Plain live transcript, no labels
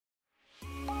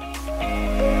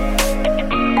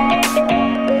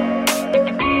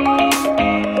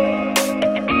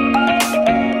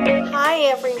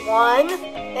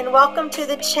everyone, and welcome to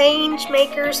the Change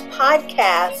Makers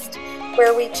podcast,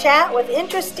 where we chat with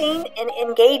interesting and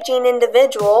engaging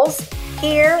individuals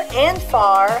here and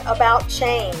far about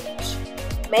change,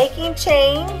 making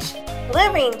change,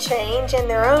 living change in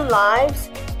their own lives,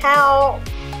 how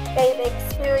they've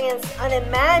experienced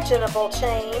unimaginable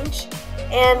change,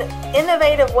 and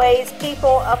innovative ways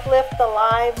people uplift the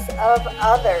lives of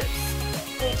others.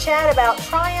 We chat about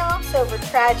triumphs over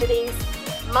tragedies,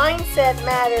 mindset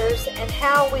matters, and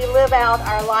how we live out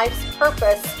our life's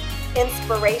purpose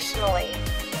inspirationally.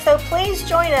 So please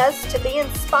join us to be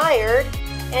inspired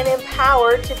and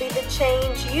empowered to be the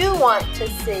change you want to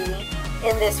see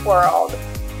in this world.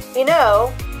 You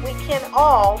know, we can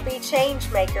all be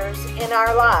change makers in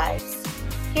our lives.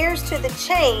 Here's to the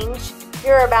change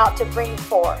you're about to bring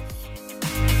forth.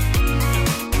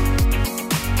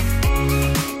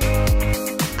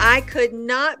 I could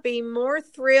not be more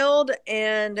thrilled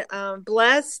and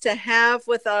blessed to have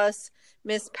with us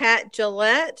Miss Pat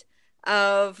Gillette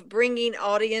of Bringing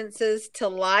Audiences to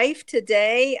Life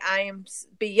today. I am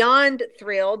beyond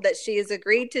thrilled that she has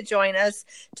agreed to join us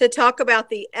to talk about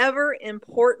the ever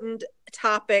important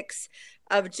topics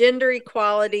of gender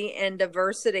equality and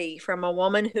diversity from a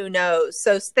woman who knows.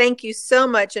 So thank you so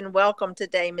much and welcome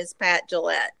today, Miss Pat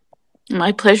Gillette.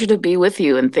 My pleasure to be with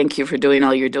you, and thank you for doing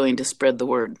all you're doing to spread the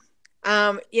word.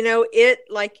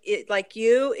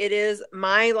 It is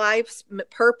my life's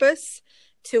purpose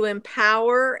to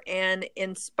empower and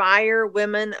inspire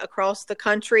women across the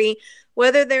country,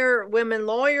 whether they're women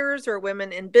lawyers or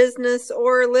women in business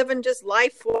or living just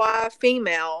life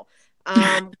female.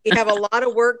 We have a lot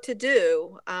of work to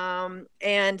do,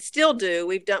 and still do.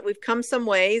 We've come some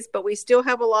ways, but we still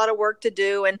have a lot of work to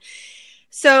do. And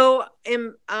so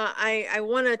I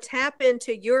want to tap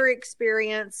into your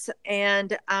experience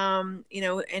and,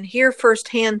 and hear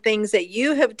firsthand things that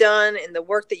you have done and the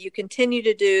work that you continue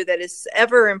to do that is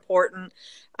ever important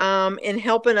in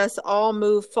helping us all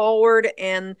move forward.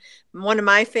 And one of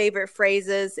my favorite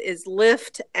phrases is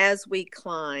lift as we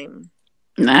climb.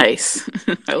 Nice.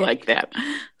 I like that.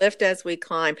 Lift as we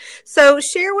climb. So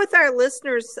share with our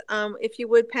listeners, if you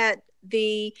would, Pat,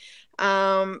 a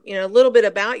little bit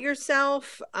about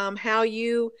yourself, how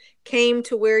you came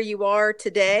to where you are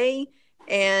today,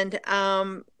 and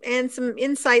some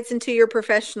insights into your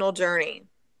professional journey.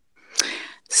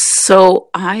 So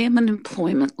I am an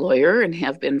employment lawyer and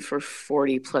have been for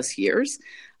 40 plus years.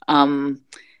 And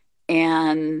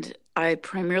I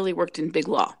primarily worked in big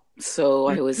law. So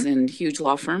I was in huge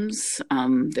law firms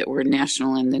that were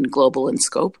national and then global in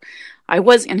scope. I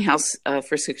was in-house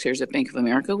for 6 years at Bank of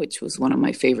America, which was one of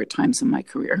my favorite times in my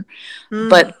career.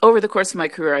 But over the course of my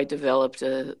career, I developed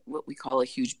what we call a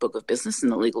huge book of business in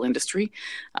the legal industry,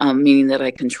 meaning that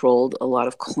I controlled a lot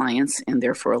of clients and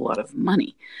therefore a lot of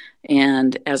money.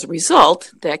 And as a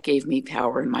result, that gave me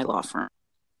power in my law firm.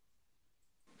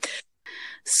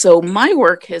 So my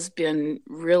work has been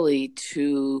really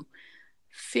to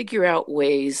figure out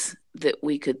ways that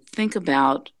we could think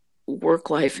about work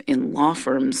life in law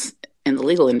firms and the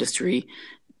legal industry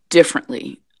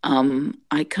differently.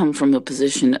 I come from a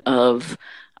position of,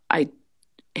 I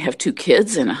have 2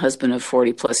 kids and a husband of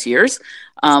 40 plus years.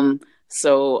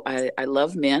 So I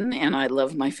love men and I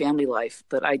love my family life,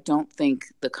 but I don't think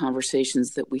the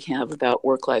conversations that we have about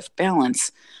work-life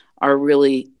balance are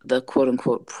really the quote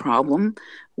unquote problem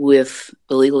with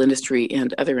the legal industry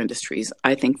and other industries.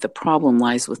 I think the problem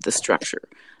lies with the structure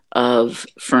of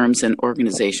firms and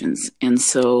organizations. And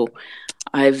so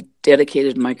I've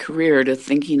dedicated my career to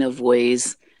thinking of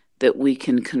ways that we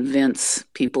can convince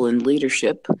people in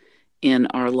leadership in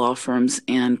our law firms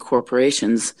and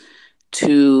corporations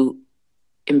to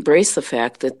embrace the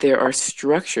fact that there are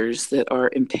structures that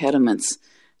are impediments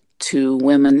to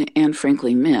women and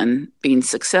frankly men being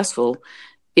successful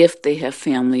if they have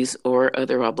families or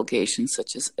other obligations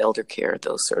such as elder care,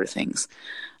 those sort of things.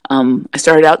 I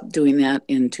started out doing that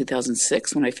in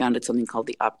 2006 when I founded something called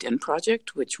the Opt-in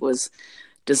Project, which was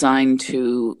designed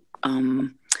to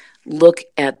look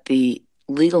at the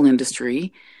legal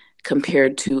industry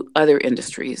compared to other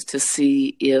industries to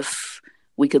see if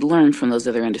we could learn from those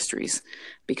other industries.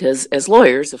 Because as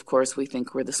lawyers, of course, we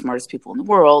think we're the smartest people in the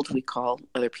world. We call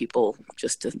other people,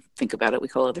 just to think about it, we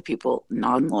call other people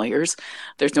non-lawyers.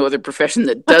 There's no other profession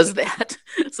that does that.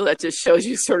 So that just shows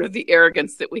you sort of the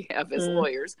arrogance that we have as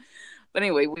lawyers. But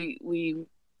anyway, we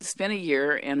spent a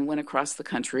year and went across the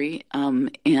country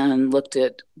and looked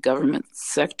at government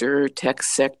sector, tech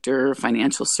sector,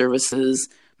 financial services,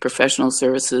 professional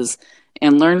services,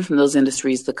 and learned from those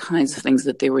industries the kinds of things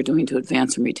that they were doing to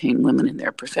advance and retain women in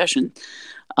their profession.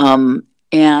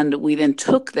 And we then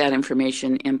took that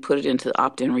information and put it into the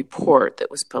opt-in report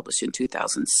that was published in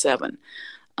 2007.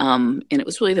 And it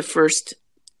was really the first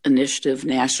initiative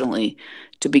nationally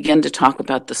to begin to talk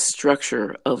about the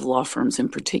structure of law firms in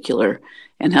particular,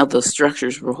 and how those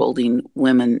structures were holding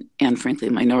women and, frankly,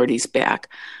 minorities back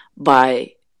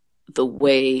by the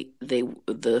way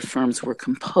the firms were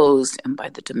composed, and by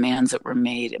the demands that were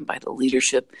made, and by the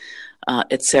leadership,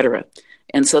 et cetera.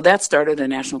 And so that started a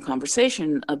national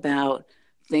conversation about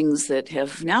things that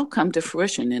have now come to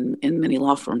fruition in many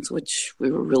law firms, which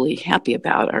we were really happy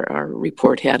about. Our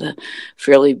report had a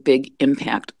fairly big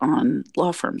impact on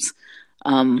law firms.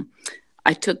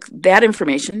 I took that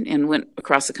information and went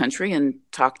across the country and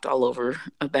talked all over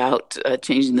about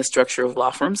changing the structure of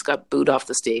law firms, got booed off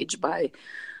the stage by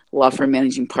law firm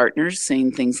managing partners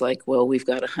saying things like, well, we've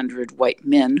got 100 white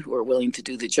men who are willing to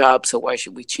do the job, so why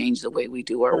should we change the way we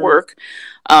do our work?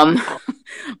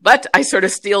 But I sort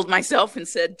of steeled myself and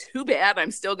said, too bad,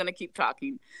 I'm still going to keep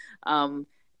talking.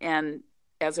 And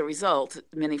as a result,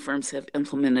 many firms have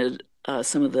implemented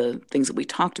some of the things that we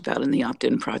talked about in the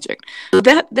opt-in project.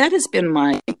 That has been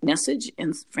my message,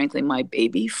 and frankly, my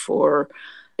baby for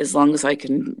as long as I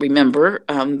can remember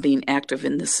being active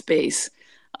in this space.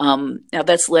 Now,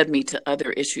 that's led me to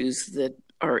other issues that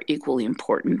are equally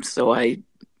important. So I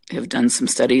have done some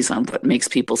studies on what makes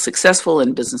people successful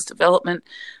in business development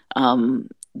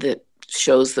that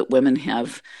shows that women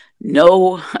have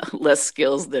no less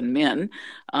skills than men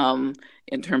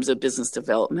in terms of business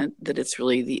development, that it's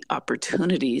really the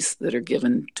opportunities that are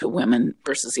given to women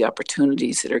versus the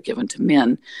opportunities that are given to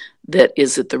men that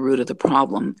is at the root of the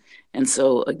problem. And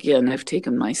so, again, I've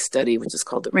taken my study, which is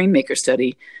called the Rainmaker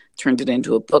Study, turned it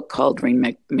into a book called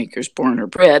Rainmakers Born or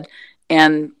Bred,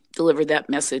 and delivered that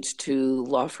message to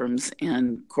law firms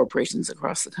and corporations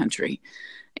across the country.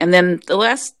 And then the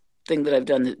last thing that I've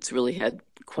done that's really had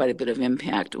quite a bit of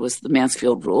impact was the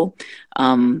Mansfield Rule.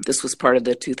 This was part of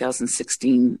the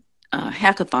 2016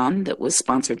 hackathon that was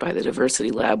sponsored by the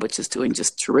Diversity Lab, which is doing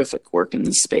just terrific work in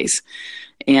this space.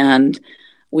 And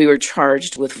we were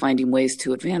charged with finding ways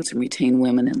to advance and retain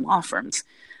women in law firms.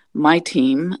 My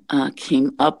team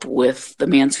came up with the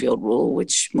Mansfield Rule,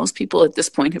 which most people at this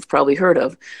point have probably heard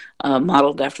of,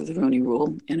 modeled after the Rooney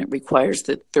Rule, and it requires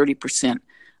that 30%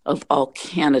 of all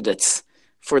candidates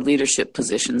for leadership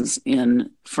positions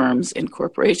in firms and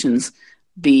corporations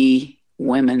be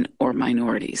women or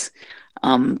minorities.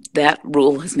 That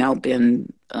rule has now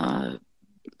been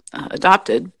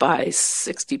adopted by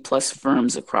 60 plus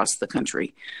firms across the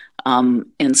country.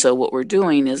 And so what we're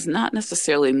doing is not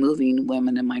necessarily moving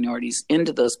women and minorities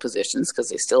into those positions, because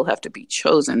they still have to be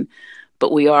chosen,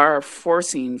 but we are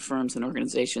forcing firms and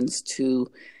organizations to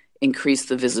increase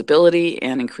the visibility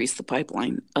and increase the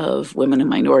pipeline of women and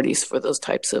minorities for those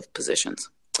types of positions.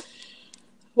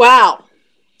 Wow.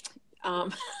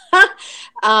 I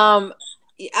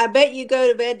bet you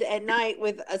go to bed at night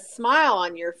with a smile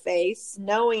on your face,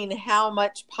 knowing how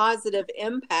much positive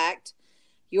impact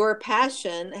your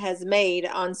passion has made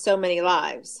on so many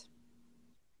lives.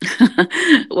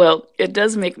 Well, it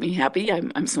does make me happy.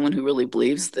 I'm someone who really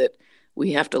believes that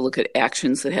we have to look at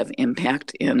actions that have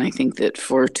impact. And I think that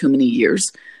for too many years,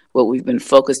 what we've been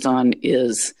focused on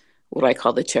is what I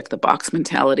call the check the box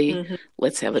mentality. Mm-hmm.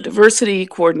 Let's have a diversity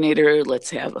coordinator. Let's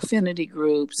have affinity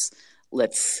groups.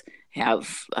 Let's have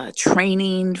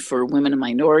training for women and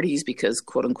minorities because,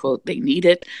 quote unquote, they need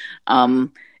it,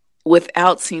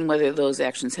 without seeing whether those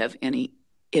actions have any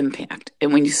impact.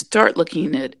 And when you start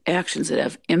looking at actions that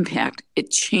have impact, it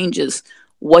changes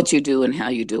what you do and how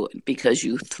you do it, because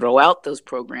you throw out those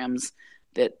programs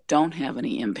that don't have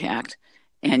any impact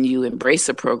and you embrace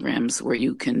the programs where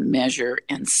you can measure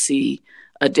and see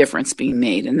a difference being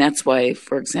made. And that's why,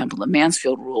 for example, the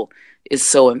Mansfield Rule is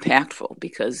so impactful,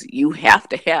 because you have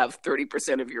to have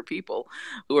 30% of your people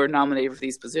who are nominated for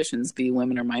these positions be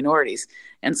women or minorities.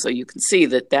 And so you can see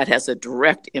that that has a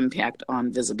direct impact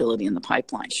on visibility in the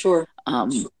pipeline. Sure.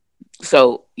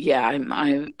 So, yeah,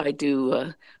 I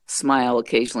do smile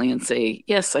occasionally and say,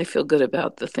 yes, I feel good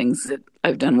about the things that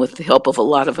I've done with the help of a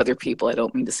lot of other people. I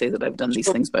don't mean to say that I've done these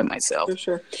things by myself.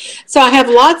 Sure. So I have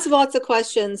lots of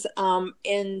questions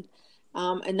in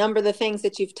a number of the things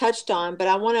that you've touched on, but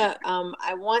I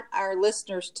want our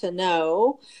listeners to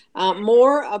know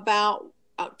more about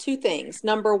two things.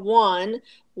 Number one,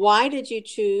 why did you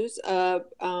choose a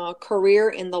career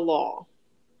in the law?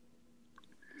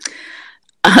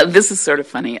 This is sort of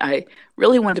funny. I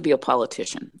really wanted to be a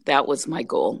politician. That was my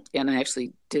goal. And I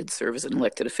actually did serve as an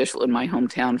elected official in my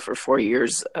hometown for 4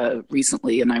 years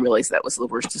recently. And I realized that was the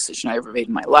worst decision I ever made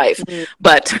in my life. Mm-hmm.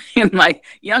 But in my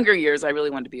younger years, I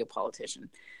really wanted to be a politician.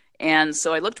 And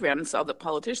so I looked around and saw that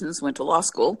politicians went to law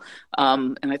school.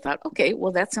 And I thought, okay,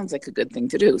 well, that sounds like a good thing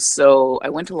to do. So I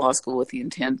went to law school with the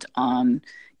intent on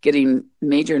getting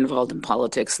major involved in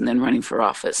politics and then running for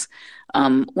office.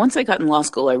 Once I got in law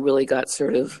school, I really got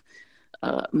sort of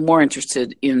more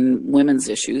interested in women's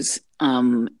issues,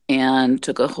 and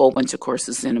took a whole bunch of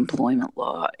courses in employment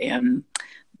law. And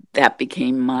that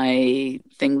became my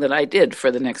thing that I did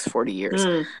for the next 40 years.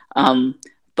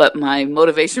 But my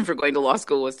motivation for going to law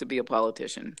school was to be a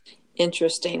politician.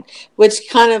 Interesting. Which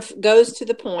kind of goes to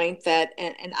the point that,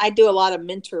 and I do a lot of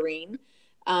mentoring,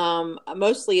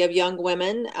 mostly of young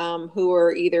women who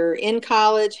are either in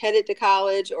college, headed to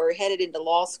college, or headed into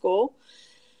law school,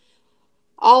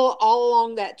 all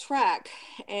along that track.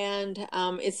 And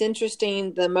it's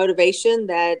interesting the motivation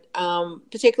that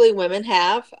particularly women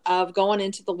have of going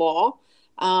into the law.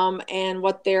 And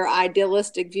what their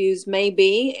idealistic views may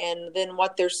be, and then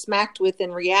what they're smacked with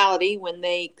in reality when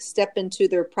they step into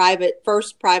their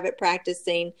first private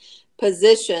practicing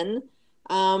position.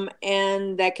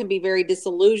 And that can be very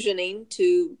disillusioning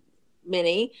to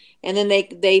many. And then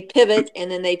they pivot, and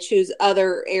then they choose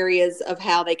other areas of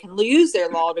how they can use their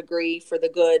law degree for the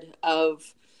good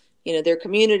of, their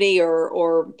community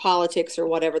or politics or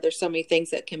whatever. There's so many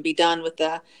things that can be done with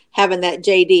having that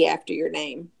JD after your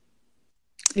name.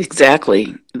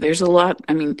 Exactly. There's a lot.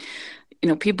 I mean,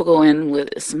 people go in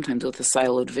sometimes with a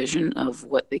siloed vision of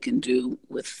what they can do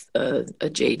with a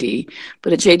JD,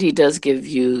 but a JD does give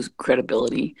you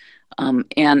credibility,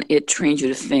 and it trains you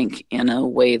to think in a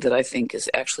way that I think is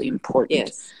actually important.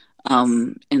 Yes.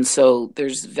 And so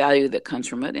there's value that comes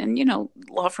from it. And,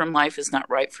 law firm life is not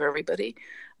right for everybody,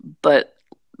 but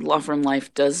law firm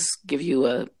life does give you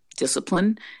a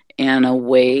discipline and a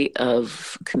way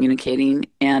of communicating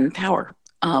and power.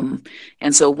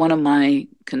 And so one of my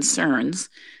concerns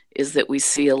is that we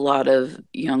see a lot of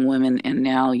young women and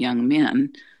now young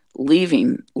men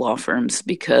leaving law firms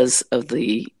because of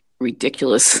the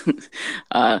ridiculous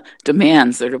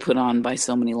demands that are put on by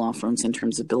so many law firms in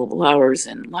terms of billable hours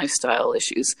and lifestyle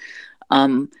issues.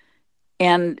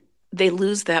 And they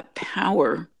lose that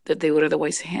power that they would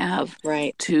otherwise have,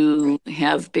 right, to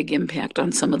have big impact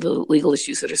on some of the legal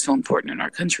issues that are so important in our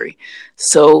country.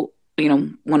 So,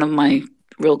 one of my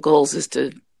real goals is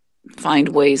to find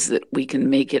ways that we can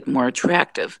make it more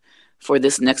attractive for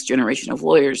this next generation of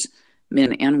lawyers,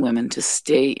 men and women, to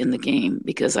stay in the game,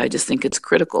 because I just think it's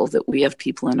critical that we have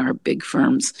people in our big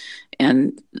firms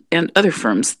and other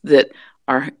firms that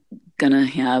are going to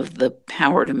have the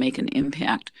power to make an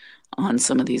impact on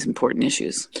some of these important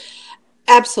issues.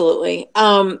 Absolutely.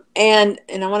 And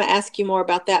I want to ask you more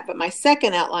about that. But my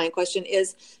second outline question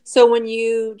is, so when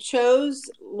you chose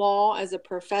law as a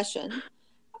profession,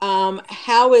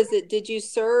 how is it, did you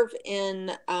serve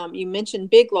in, you mentioned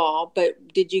big law,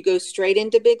 but did you go straight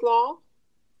into big law?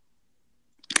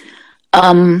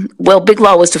 Well, big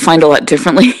law was defined a lot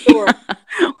differently. Sure.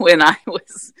 When I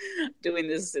was doing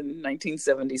this in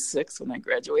 1976, when I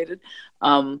graduated.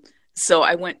 So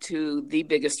I went to the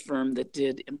biggest firm that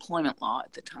did employment law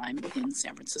at the time in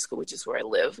San Francisco, which is where I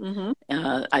live.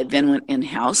 Mm-hmm. I then went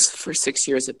in-house for 6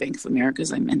 years at Bank of America,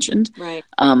 as I mentioned. Right.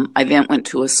 I then went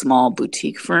to a small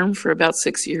boutique firm for about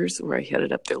 6 years where I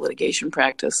headed up their litigation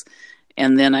practice.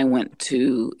 And then I went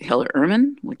to Heller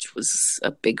Ehrman, which was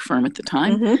a big firm at the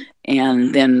time. Mm-hmm.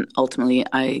 And then ultimately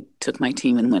I took my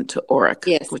team and went to Orrick,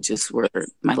 yes, which is where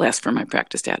my last firm I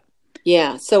practiced at.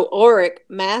 Yeah. So Orrick,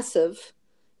 massive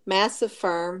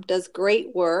firm, does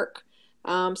great work.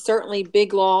 Certainly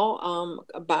big law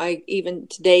by even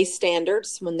today's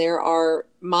standards, when there are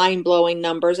mind-blowing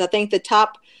numbers. I think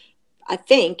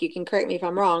you can correct me if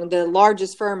I'm wrong, the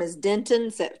largest firm is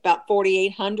Denton's at about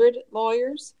 4,800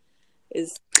 lawyers.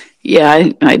 Yeah,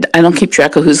 I don't keep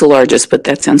track of who's the largest, but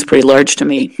that sounds pretty large to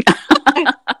me.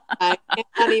 I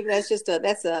can't even. That's just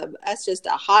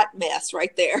a hot mess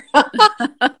right there.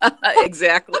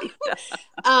 Exactly.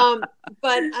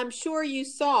 But I'm sure you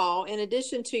saw, in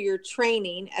addition to your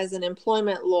training as an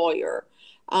employment lawyer,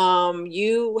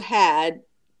 you had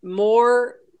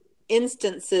more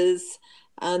instances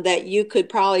that you could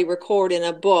probably record in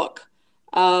a book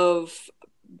of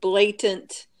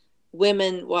blatant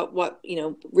women,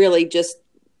 really just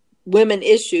women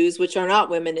issues, which are not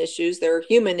women issues, they're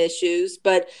human issues,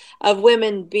 but of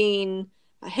women being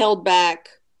held back,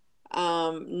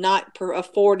 not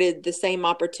afforded the same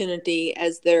opportunity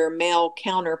as their male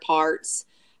counterparts.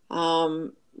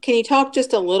 Can you talk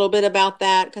just a little bit about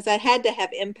that? Because that had to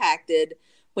have impacted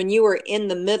when you were in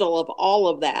the middle of all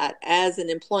of that as an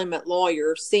employment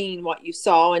lawyer, seeing what you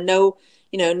saw, and no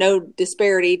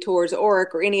disparity towards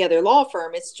Orrick or any other law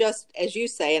firm. It's just, as you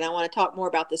say, and I want to talk more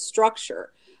about the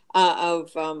structure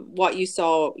what you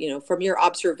saw, from your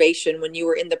observation when you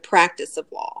were in the practice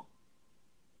of law?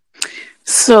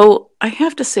 So I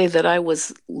have to say that I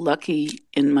was lucky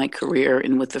in my career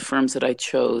and with the firms that I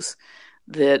chose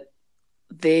that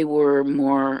they were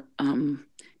more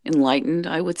enlightened,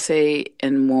 I would say,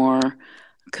 and more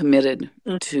committed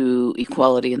to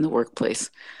equality in the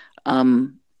workplace.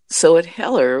 So at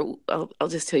Heller, I'll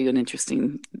just tell you an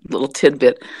interesting little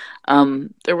tidbit.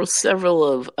 There were several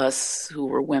of us who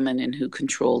were women and who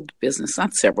controlled business,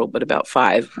 not several, but about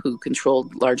 5 who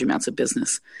controlled large amounts of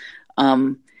business.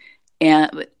 And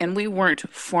we weren't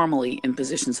formally in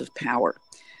positions of power,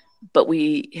 but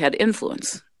we had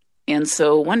influence. And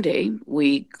so one day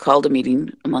we called a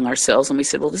meeting among ourselves and we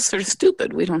said, well, this is sort of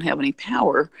stupid. We don't have any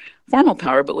power, formal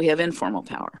power, but we have informal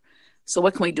power. So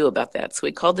what can we do about that? So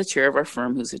we called the chair of our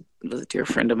firm, was a dear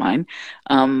friend of mine.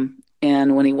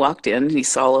 And when he walked in and he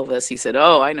saw all of us, he said,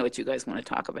 oh, I know what you guys want to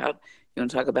talk about. You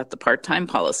want to talk about the part-time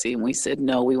policy? And we said,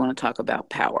 no, we want to talk about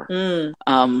power.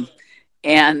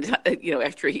 And,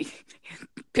 after he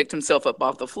picked himself up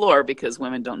off the floor, because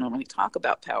women don't normally talk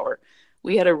about power,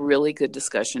 we had a really good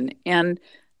discussion and,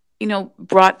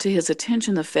 brought to his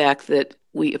attention the fact that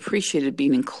we appreciated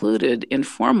being included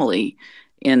informally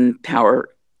in power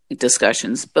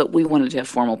discussions, but we wanted to have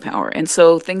formal power. And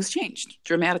so things changed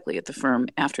dramatically at the firm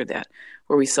after that,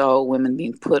 where we saw women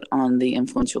being put on the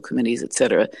influential committees, et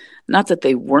cetera. Not that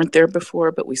they weren't there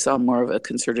before, but we saw more of a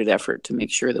concerted effort to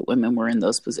make sure that women were in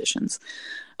those positions.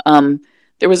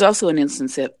 There was also an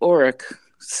instance at Orrick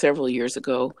several years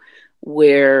ago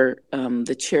where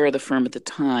the chair of the firm at the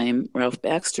time, Ralph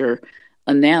Baxter,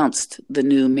 announced the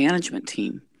new management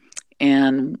team.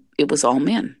 And it was all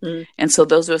men. And so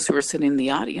those of us who were sitting in the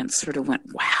audience sort of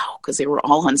went, wow, because they were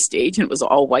all on stage and it was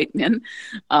all white men.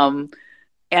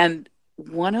 And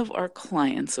one of our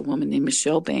clients, a woman named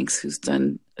Michelle Banks, who's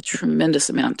done a tremendous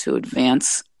amount to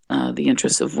advance the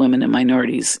interests of women and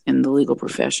minorities in the legal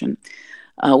profession,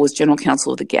 was general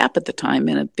counsel of the Gap at the time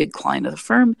and a big client of the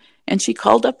firm. And she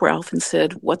called up Ralph and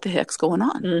said, what the heck's going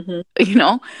on?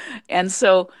 And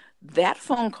so that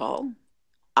phone call,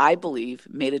 I believe,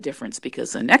 made a difference,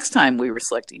 because the next time we were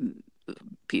selecting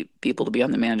people to be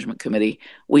on the management committee,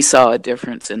 we saw a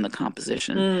difference in the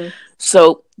composition.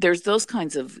 So there's those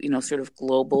kinds of, sort of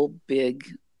global big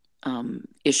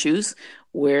issues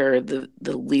where the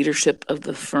leadership of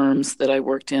the firms that I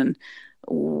worked in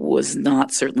was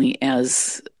not certainly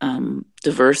as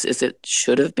diverse as it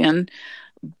should have been.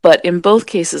 But in both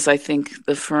cases, I think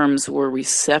the firms were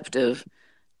receptive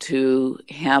to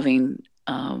having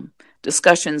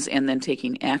discussions and then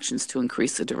taking actions to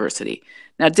increase the diversity.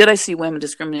 Now, did I see women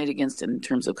discriminated against in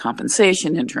terms of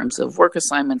compensation, in terms of work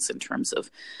assignments, in terms of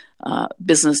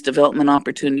business development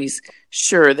opportunities?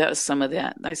 Sure, that was some of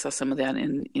that. I saw some of that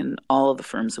in all of the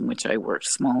firms in which I worked,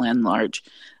 small and large,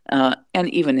 and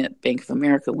even at Bank of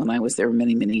America when I was there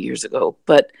many, many years ago.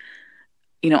 But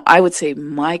I would say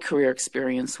my career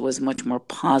experience was much more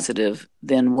positive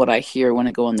than what I hear when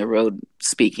I go on the road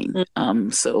speaking.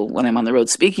 So when I'm on the road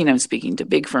speaking, I'm speaking to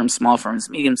big firms, small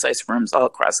firms, medium-sized firms all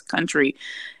across the country.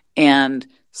 And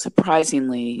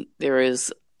surprisingly, there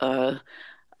is a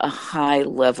high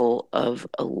level of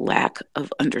a lack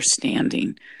of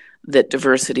understanding that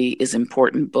diversity is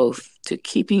important both to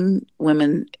keeping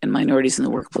women and minorities in the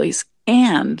workplace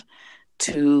and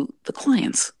to the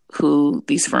clients who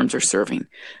these firms are serving.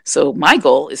 So my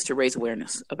goal is to raise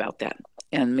awareness about that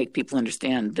and make people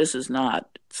understand this is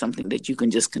not something that you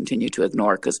can just continue to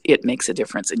ignore, because it makes a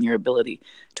difference in your ability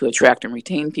to attract and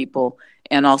retain people,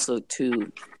 and also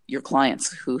to your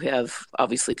clients who have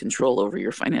obviously control over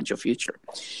your financial future.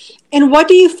 And what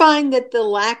do you find that the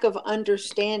lack of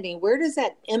understanding, where does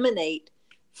that emanate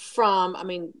from?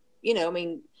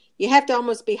 You have to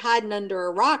almost be hiding under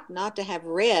a rock not to have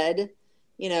read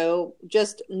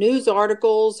just news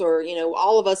articles or,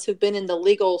 all of us who've been in the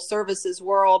legal services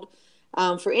world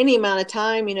for any amount of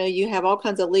time, you have all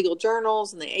kinds of legal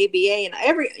journals and the ABA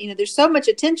and there's so much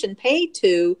attention paid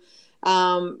to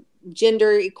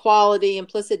gender equality,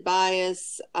 implicit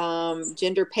bias,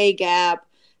 gender pay gap,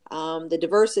 the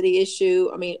diversity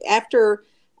issue. After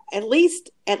at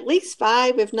least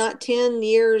 5, if not 10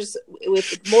 years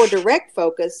with more direct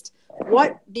focused,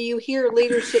 what do you hear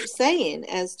leadership saying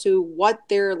as to what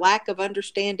their lack of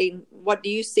understanding? What do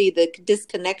you see the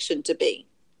disconnection to be?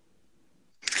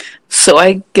 So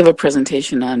I give a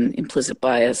presentation on implicit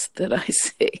bias that I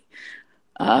say,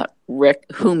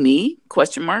 who me, ?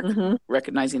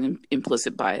 Recognizing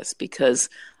implicit bias, because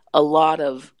a lot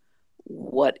of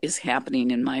what is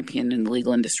happening, in my opinion, in the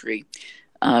legal industry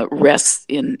rests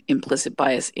in implicit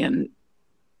bias and,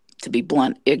 to be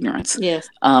blunt, ignorance. Yes.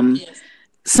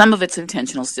 Some of it's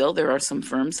intentional still. There are some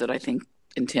firms that I think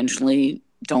intentionally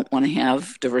don't want to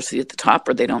have diversity at the top,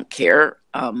 or they don't care.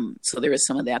 So there is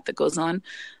some of that goes on.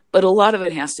 But a lot of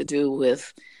it has to do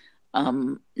with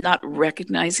not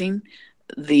recognizing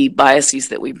the biases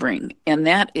that we bring. And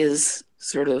that is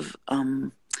sort of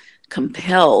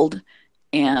compelled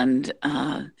and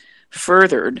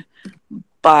furthered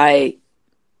by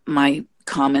my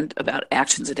comment about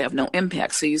actions that have no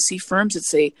impact. So you see firms that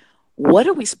say, what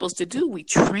are we supposed to do? We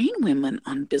train women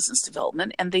on business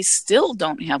development and they still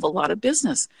don't have a lot of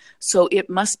business. So it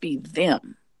must be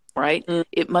them, right?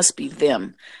 It must be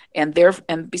them. And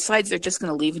besides, they're just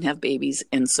going to leave and have babies.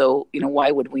 And so,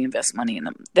 why would we invest money in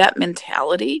them? That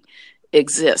mentality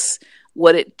exists.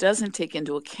 What it doesn't take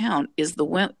into account is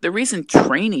the reason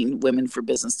training women for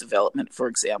business development, for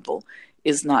example,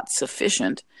 is not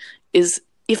sufficient is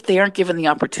if they aren't given the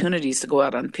opportunities to go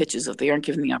out on pitches, if they aren't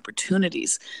given the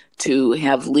opportunities to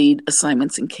have lead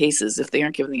assignments in cases, if they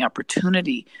aren't given the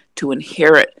opportunity to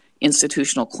inherit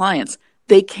institutional clients,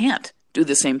 they can't do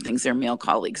the same things their male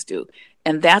colleagues do.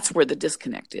 And that's where the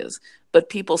disconnect is. But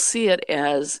people see it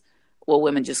as, well,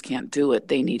 women just can't do it.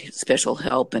 They need special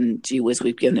help, and gee whiz,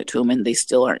 we've given it to them, and they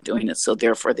still aren't doing it. So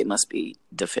therefore, they must be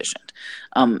deficient.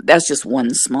 That's just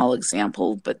one small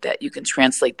example, but that you can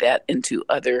translate that into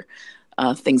other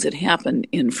things that happen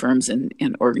in firms and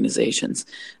organizations.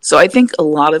 So I think a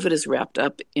lot of it is wrapped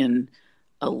up in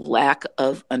a lack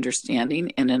of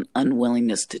understanding and an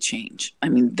unwillingness to change. I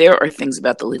mean, there are things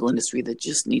about the legal industry that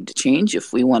just need to change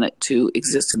if we want it to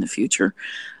exist in the future,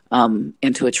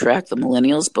 and to attract the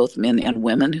millennials, both men and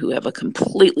women, who have a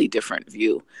completely different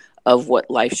view of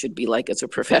what life should be like as a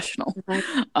professional.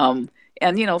 And,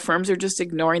 firms are just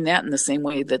ignoring that in the same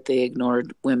way that they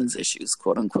ignored women's issues,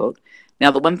 quote unquote. Now,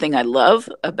 the one thing I love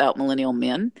about millennial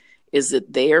men is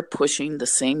that they are pushing the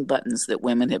same buttons that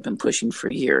women have been pushing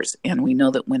for years. And we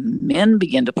know that when men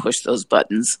begin to push those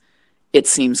buttons, it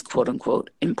seems, quote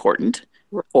unquote, important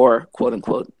or, quote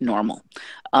unquote, normal.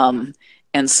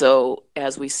 And so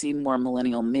as we see more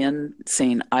millennial men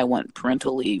saying, I want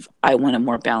parental leave, I want a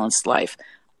more balanced life,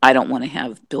 I don't want to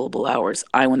have billable hours,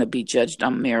 I want to be judged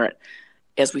on merit.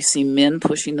 As we see men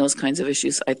pushing those kinds of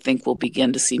issues, I think we'll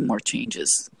begin to see more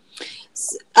changes.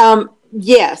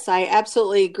 Yes, I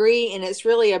absolutely agree. And it's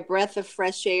really a breath of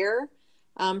fresh air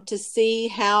to see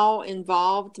how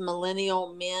involved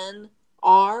millennial men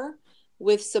are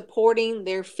with supporting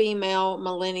their female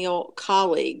millennial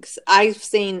colleagues. I've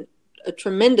seen a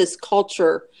tremendous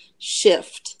culture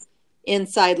shift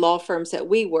inside law firms that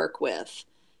we work with.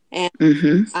 And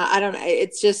I don't know,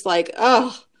 it's just like,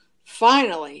 oh,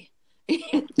 finally.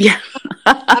 Yeah.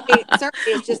 I mean,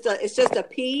 certainly it's just a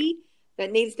P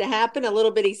that needs to happen, a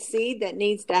little bitty seed that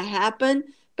needs to happen.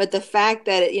 But the fact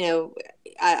that,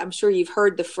 I'm sure you've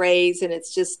heard the phrase, and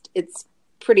it's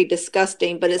pretty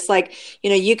disgusting, but it's like,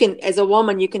 you can, as a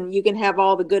woman, you can have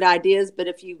all the good ideas, but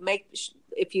if you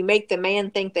make the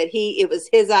man think that it was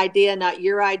his idea, not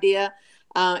your idea,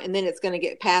 and then it's going to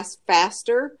get passed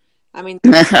faster. I mean,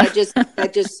 that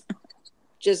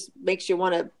just makes you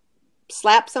want to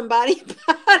slap somebody.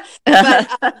 but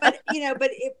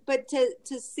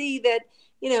to see that,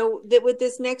 that with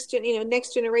this next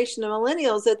generation of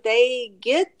millennials, that they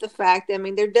get the fact. I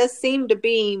mean, there does seem to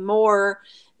be more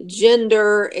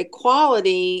gender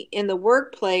equality in the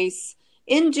workplace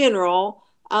in general,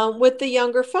 with the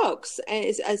younger folks. And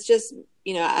it's just,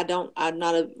 I'm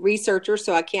not a researcher,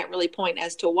 so I can't really point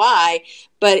as to why,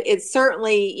 but it's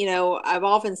certainly, I've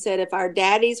often said if our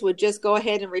daddies would just go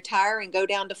ahead and retire and go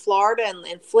down to Florida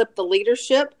and flip the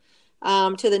leadership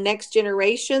to the next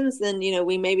generations, then,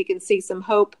 we maybe can see some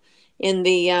hope in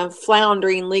the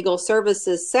floundering legal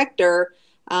services sector,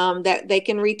 that they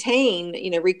can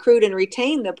recruit and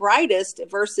retain the brightest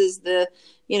versus the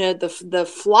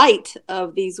flight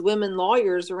of these women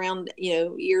lawyers around,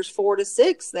 years 4 to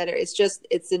 6,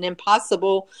 it's an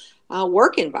impossible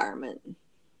work environment.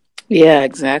 Yeah,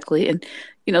 exactly. And,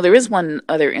 there is one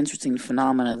other interesting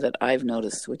phenomena that I've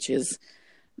noticed, which is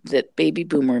that baby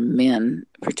boomer men,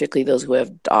 particularly those who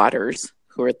have daughters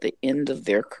who are at the end of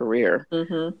their career,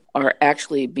 are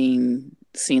actually being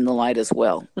seen the light as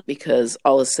well, because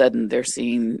all of a sudden they're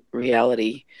seeing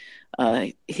reality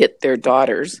hit their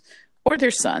daughters or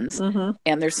their sons,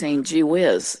 and they're saying, gee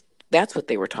whiz, that's what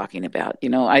they were talking about.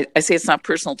 I say it's not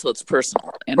personal till it's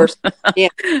personal. And yeah.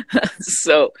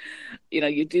 So,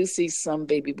 you do see some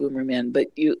baby boomer men, but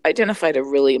you identified a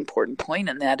really important point,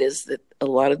 and that is that a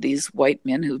lot of these white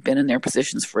men who've been in their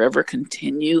positions forever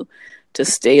continue to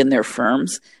stay in their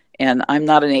firms. And I'm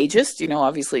not an ageist,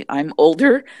 obviously I'm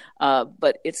older,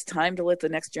 but it's time to let the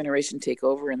next generation take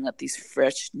over and let these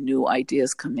fresh new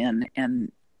ideas come in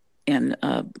and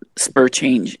spur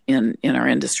change in our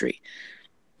industry.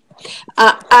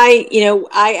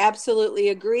 I absolutely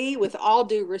agree. With all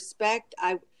due respect,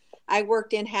 I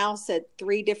worked in-house at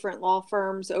 3 different law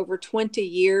firms over 20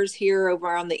 years here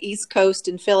over on the East Coast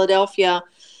in Philadelphia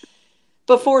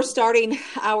before starting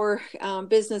our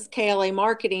business KLA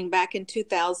Marketing back in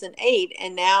 2008.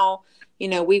 And now,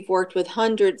 we've worked with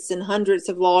hundreds and hundreds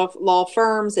of law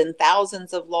firms and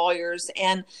thousands of lawyers,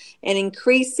 and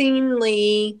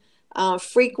increasingly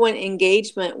frequent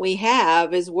engagement we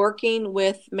have is working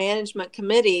with management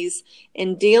committees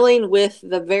and dealing with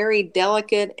the very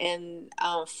delicate and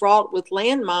fraught with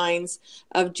landmines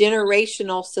of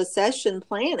generational succession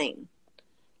planning.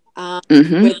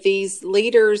 With these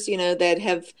leaders, that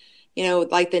have,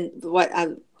 like what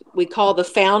we call the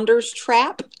founder's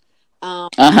trap.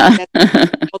 That's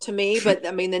to me, but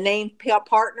I mean, the named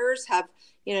partners have,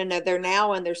 they're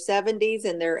now in their 70s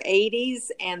and their 80s,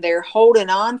 and they're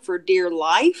holding on for dear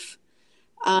life.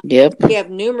 Yep. We have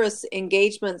numerous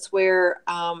engagements where,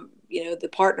 the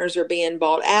partners are being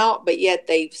bought out, but yet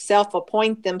they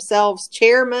self-appoint themselves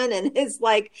chairman, and it's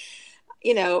like,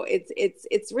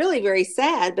 it's really very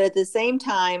sad. But at the same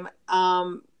time,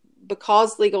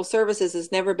 because legal services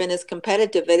has never been as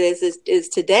competitive as it is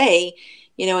today,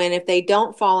 and if they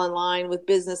don't fall in line with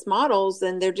business models,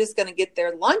 then they're just going to get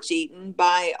their lunch eaten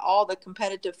by all the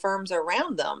competitive firms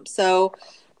around them. So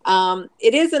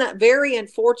it is a very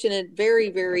unfortunate, very,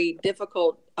 very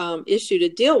difficult issue to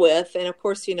deal with. And of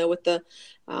course, with the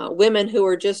women who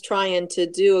are just trying to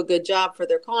do a good job for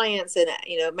their clients and,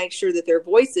 make sure that their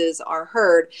voices are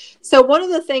heard. So one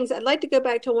of the things I'd like to go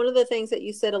back to, one of the things that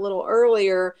you said a little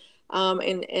earlier,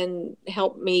 and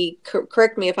help me,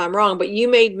 correct me if I'm wrong, but you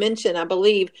made mention, I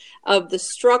believe, of the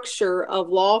structure of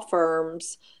law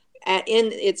firms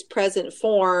in its present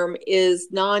form is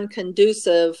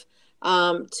non-conducive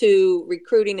to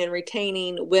recruiting and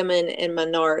retaining women and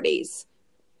minorities.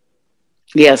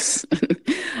 Yes.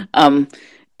 And,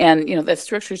 that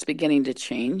structure is beginning to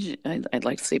change. I'd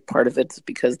like to say part of it's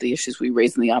because the issues we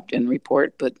raised in the opt-in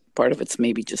report, but part of it's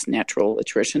maybe just natural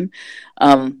attrition.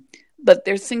 But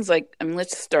there's things like,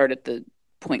 let's start at the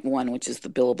point 1, which is the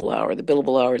billable hour. The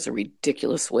billable hour is a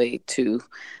ridiculous way to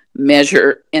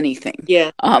measure anything.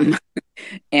 Yeah.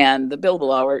 And the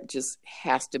billable hour just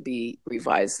has to be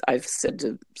revised. I've said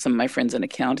to some of my friends in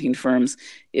accounting firms,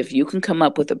 if you can come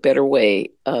up with a better way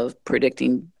of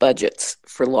predicting budgets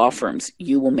for law firms,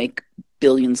 you will make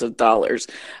billions of dollars,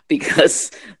 because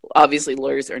obviously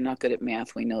lawyers are not good at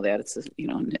math. We know that. It's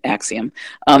an axiom.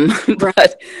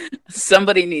 But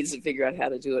somebody needs to figure out how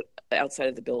to do it outside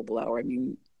of the billable hour.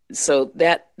 So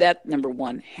that number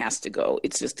 1 has to go.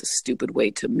 It's just a stupid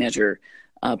way to measure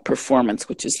performance,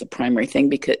 which is the primary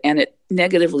thing, and it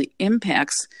negatively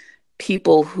impacts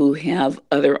people who have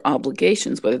other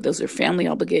obligations, whether those are family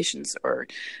obligations or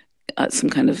some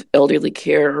kind of elderly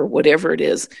care or whatever it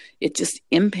is. It just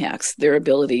impacts their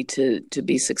ability to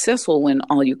be successful when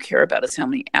all you care about is how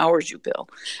many hours you bill.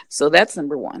 So that's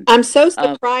number 1. I'm so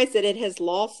surprised that it has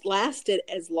lasted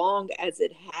as long as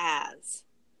it has.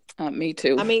 Me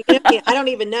too. I don't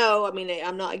even know.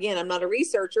 I'm not a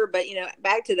researcher, but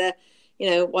back to the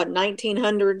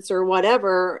 1900s or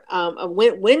whatever.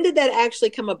 When did that actually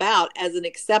come about as an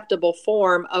acceptable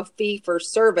form of fee for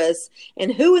service?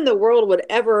 And who in the world would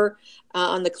ever,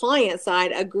 on the client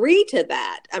side, agree to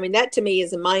that? That to me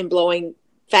is a mind-blowing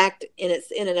fact in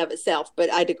and of itself,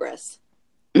 but I digress.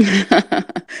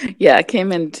 Yeah, it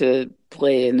came into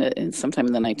play in sometime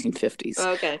in the 1950s.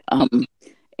 Okay.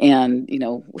 And,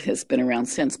 has been around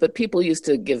since. But people used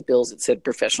to give bills that said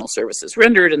professional services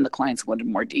rendered, and the clients wanted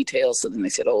more details. So then they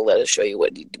said, let us show you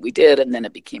what we did. And then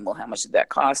it became, how much did that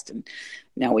cost? And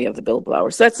now we have the billable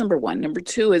hours. So that's number 1. Number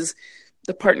 2 is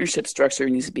the partnership structure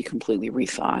needs to be completely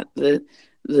rethought.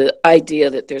 The idea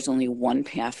that there's only one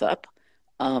path up,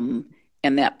 and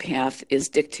that path is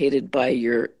dictated by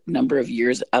your number of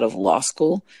years out of law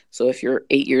school. So if you're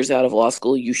 8 years out of law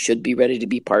school, you should be ready to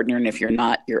be partner. And if you're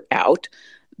not, you're out.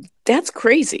 That's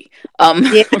crazy.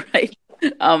 Yeah. Right.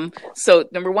 So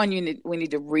number 1, we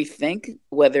need to rethink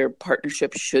whether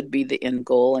partnership should be the end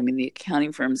goal. The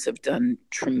accounting firms have done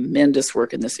tremendous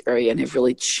work in this area and have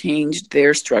really changed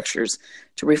their structures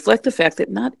to reflect the fact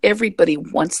that not everybody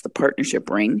wants the partnership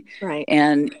ring. Right.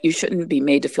 And you shouldn't be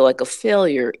made to feel like a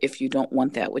failure if you don't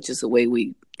want that, which is the way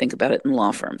we think about it in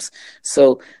law firms.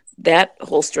 So that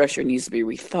whole structure needs to be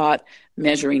rethought.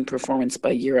 Measuring performance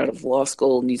by year out of law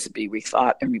school needs to be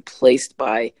rethought and replaced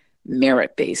by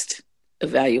merit-based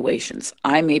evaluations.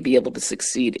 I may be able to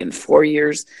succeed in 4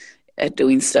 years at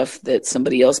doing stuff that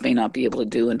somebody else may not be able to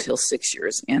do until 6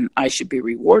 years, and I should be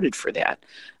rewarded for that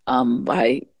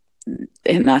by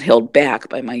and not held back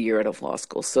by my year out of law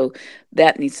school. So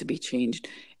that needs to be changed.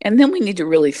 And then we need to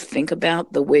really think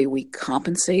about the way we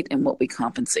compensate and what we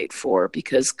compensate for,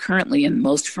 because currently in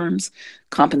most firms,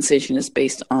 compensation is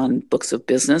based on books of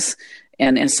business.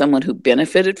 And as someone who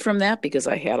benefited from that, because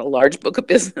I had a large book of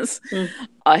business,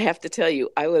 I have to tell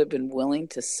you, I would have been willing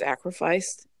to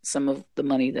sacrifice some of the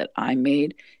money that I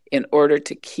made in order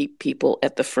to keep people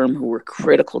at the firm who were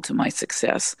critical to my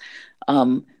success.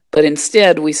 But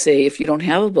instead, we say, if you don't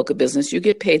have a book of business, you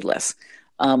get paid less.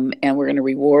 And we're going to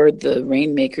reward the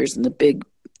rainmakers and the big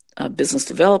business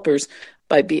developers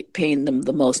by paying them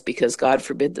the most, because God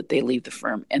forbid that they leave the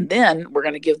firm. And then we're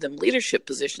going to give them leadership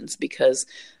positions because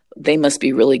they must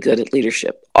be really good at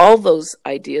leadership. All those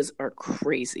ideas are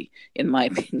crazy, in my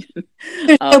opinion.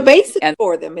 There's no basis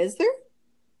for them, is there?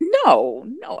 No.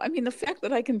 I mean, the fact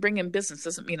that I can bring in business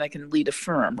doesn't mean I can lead a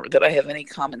firm, or that I have any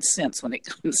common sense when it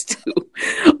comes to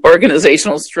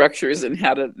organizational structures and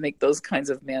how to make those kinds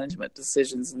of management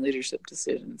decisions and leadership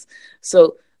decisions.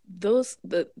 So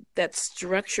that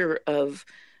structure of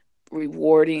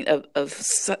rewarding, of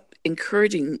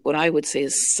encouraging what I would say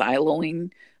is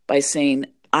siloing, by saying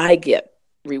I get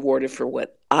rewarded for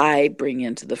what I bring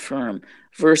into the firm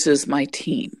versus my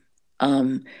team.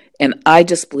 And I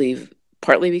just believe,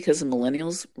 partly because the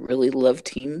millennials really love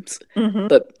teams,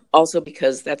 but also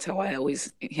because that's how I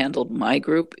always handled my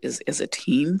group, is as a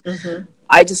team.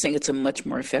 I just think it's a much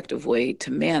more effective way to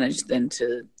manage than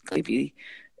to be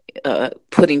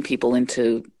putting people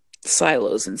into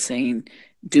silos and saying,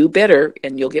 do better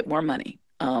and you'll get more money.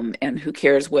 And who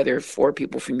cares whether 4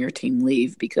 people from your team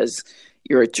leave because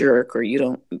you're a jerk, or they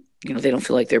don't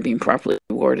feel like they're being properly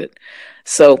rewarded.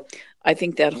 So I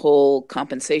think that whole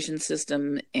compensation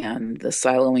system and the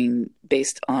siloing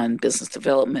based on business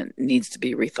development needs to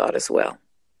be rethought as well.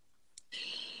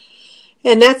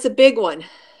 And that's a big one.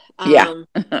 Yeah.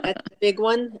 That's a big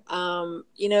one.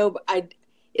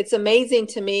 It's amazing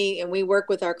to me, and we work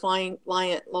with our client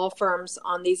law firms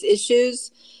on these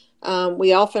issues.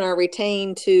 We often are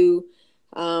retained to,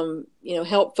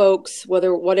 help folks,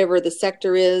 whatever the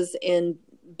sector is, in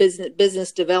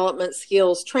business development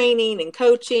skills, training and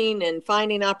coaching and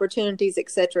finding opportunities,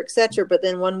 et cetera, et cetera. But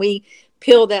then when we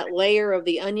peel that layer of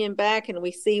the onion back and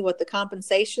we see what the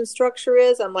compensation structure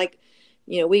is, I'm like,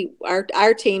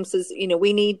 our team says,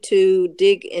 we need to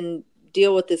dig and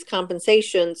deal with this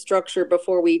compensation structure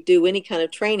before we do any kind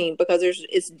of training, because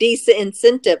it's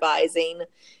de-incentivizing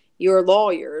your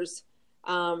lawyers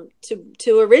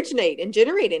to originate and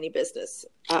generate any business.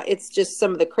 It's just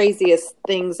some of the craziest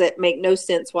things that make no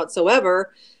sense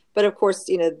whatsoever. But of course,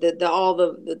 all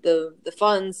the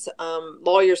funds,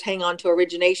 lawyers hang on to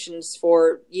originations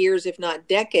for years, if not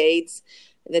decades,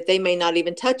 that they may not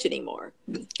even touch anymore.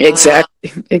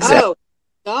 Exactly. Oh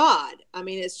God! I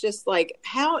mean, it's just like,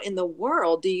 how in the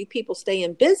world do you people stay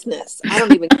in business? I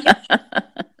don't even get it.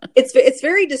 It's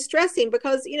very distressing,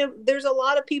 because there's a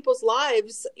lot of people's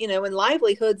lives, and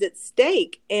livelihoods at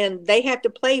stake, and they have to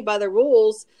play by the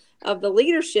rules of the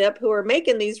leadership who are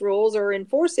making these rules or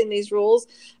enforcing these rules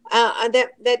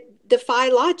that defy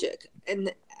logic.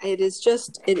 And it is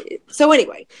just so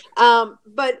anyway.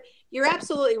 But you're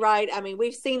absolutely right. I mean,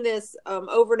 we've seen this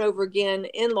over and over again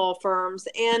in law firms,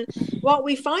 and what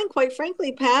we find, quite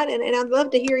frankly, Pat, and I'd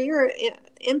love to hear your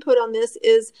input on this,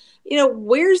 is,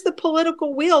 where's the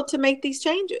political will to make these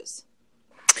changes?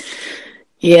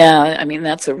 Yeah, I mean,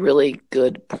 that's a really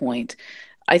good point.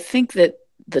 I think that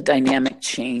the dynamic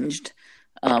changed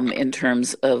in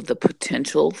terms of the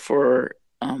potential for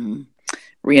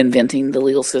reinventing the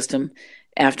legal system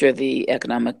after the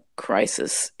economic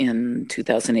crisis in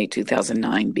 2008,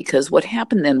 2009, because what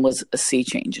happened then was a sea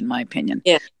change, in my opinion.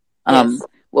 Yeah. Yes.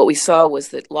 What we saw was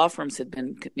that law firms had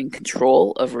been in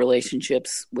control of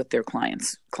relationships with their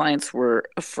clients. Clients were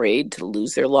afraid to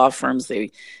lose their law firms.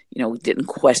 They, didn't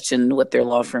question what their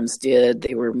law firms did.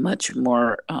 They were much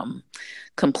more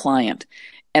compliant.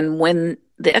 And when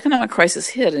the economic crisis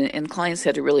hit and clients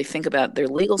had to really think about their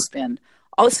legal spend,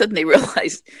 all of a sudden they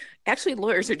realized, actually,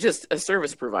 lawyers are just a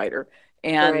service provider.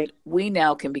 And right. We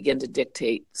now can begin to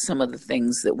dictate some of the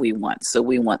things that we want. So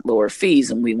we want lower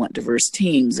fees, and we want diverse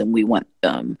teams, and we want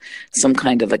some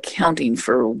kind of accounting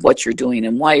for what you're doing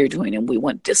and why you're doing, and we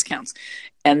want discounts.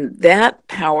 And that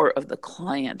power of the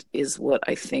client is what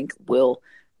I think will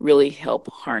really help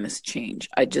harness change.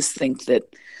 I just think that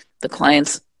the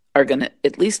clients are going to,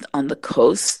 at least on the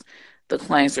coast, the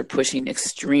clients are pushing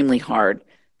extremely hard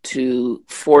to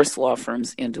force law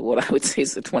firms into what I would say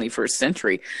is the 21st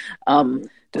century, to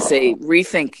say,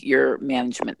 rethink your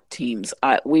management teams.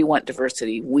 We want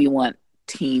diversity. We want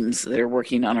teams that are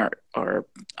working on our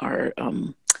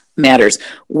matters.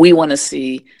 We want to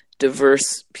see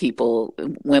diverse people,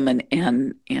 women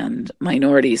and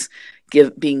minorities,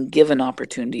 being given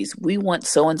opportunities. We want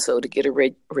so-and-so to get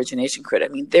origination credit.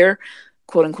 I mean, they're,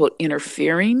 quote unquote,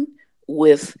 interfering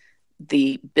with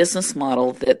the business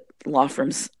model that law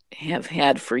firms have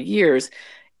had for years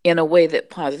in a way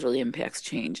that positively impacts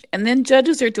change. And then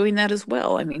judges are doing that as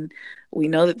well. I mean, we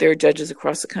know that there are judges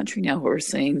across the country now who are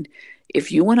saying,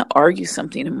 if you want to argue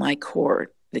something in my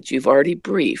court that you've already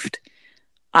briefed,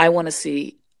 I want to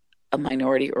see a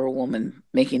minority or a woman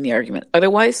making the argument.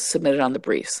 Otherwise, submit it on the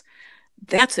briefs.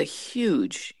 That's a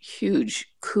huge, huge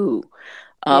coup.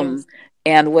 Yes.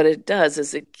 And what it does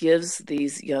is it gives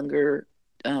these younger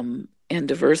and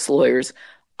diverse lawyers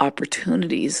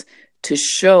opportunities to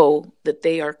show that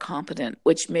they are competent,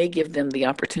 which may give them the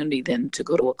opportunity then to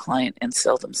go to a client and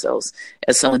sell themselves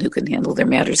as someone who can handle their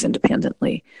matters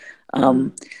independently.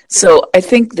 So I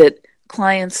think that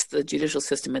clients, the judicial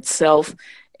system itself,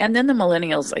 and then the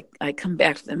millennials, I come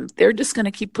back to them, they're just going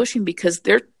to keep pushing because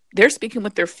they're speaking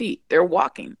with their feet. They're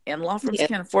walking, and law firms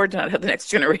can't afford to not have the next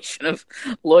generation of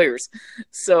lawyers.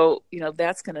 So,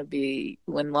 that's going to be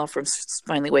when law firms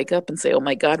finally wake up and say, oh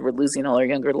my God, we're losing all our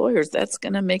younger lawyers. That's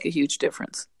going to make a huge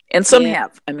difference. And some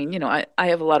have. I mean, I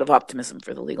have a lot of optimism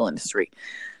for the legal industry.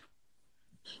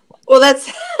 Well,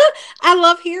 I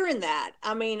love hearing that.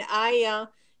 I mean,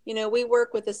 we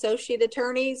work with associate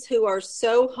attorneys who are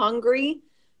so hungry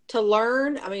to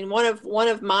learn. I mean, one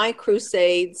of my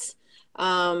crusades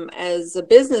as a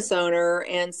business owner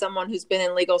and someone who's been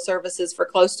in legal services for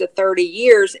close to 30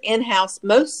 years, in-house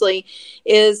mostly,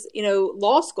 is,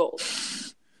 law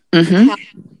schools. Mm-hmm. How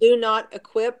do not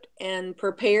equip and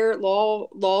prepare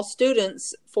law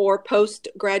students for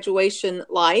post-graduation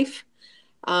life.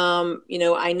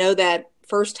 I know that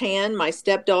firsthand. My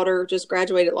stepdaughter just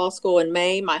graduated law school in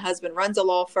May. My husband runs a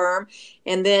law firm.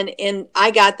 And then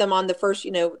I got them on the first,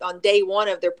 on day one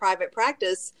of their private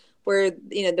practice, where,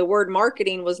 the word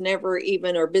marketing was never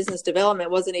even, or business development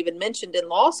wasn't even mentioned in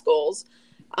law schools.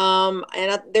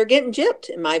 They're getting gypped,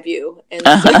 in my view. And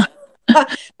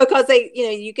because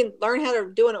you can learn how to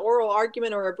do an oral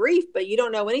argument or a brief, but you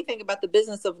don't know anything about the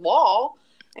business of law.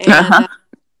 And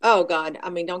oh God, I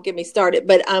mean, don't get me started.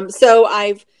 But so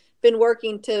I've been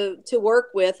working to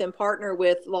work with and partner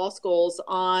with law schools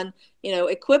on,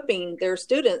 equipping their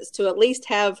students to at least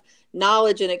have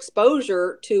knowledge and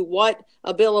exposure to what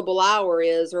a billable hour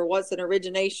is, or what's an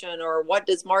origination, or what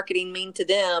does marketing mean to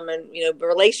them, and,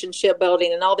 relationship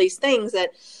building and all these things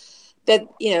that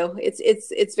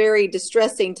it's very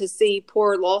distressing to see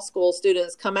poor law school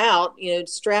students come out,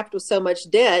 strapped with so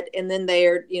much debt, and then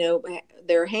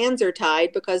their hands are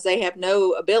tied because they have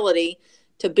no ability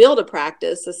to build a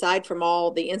practice aside from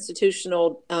all the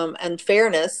institutional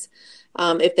unfairness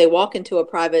if they walk into a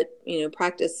private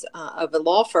practice of a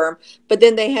law firm, but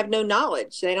then they have no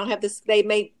knowledge. They don't have this. They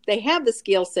have the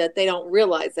skill set. They don't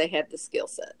realize they have the skill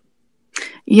set.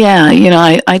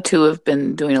 Yeah, I too have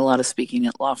been doing a lot of speaking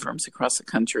at law firms across the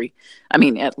country. I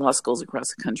mean, at law schools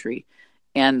across the country.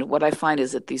 And what I find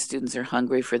is that these students are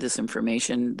hungry for this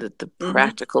information, that the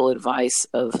practical advice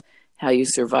of how you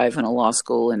survive in a law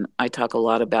school. And I talk a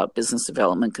lot about business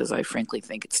development because I frankly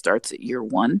think it starts at year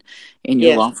one in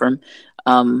your law firm.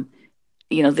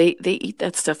 They eat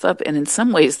that stuff up. And in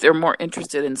some ways, they're more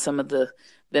interested in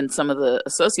than some of the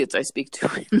associates I speak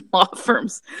to in law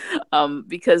firms.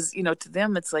 Because, to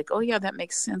them, it's like, oh, yeah, that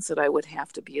makes sense that I would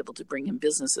have to be able to bring in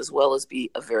business as well as be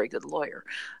a very good lawyer.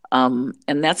 And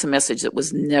that's a message that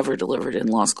was never delivered in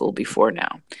law school before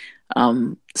now.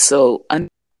 So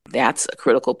that's a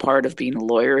critical part of being a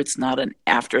lawyer. It's not an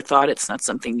afterthought. It's not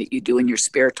something that you do in your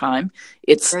spare time.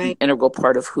 It's an integral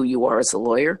part of who you are as a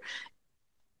lawyer.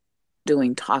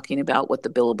 Talking about what the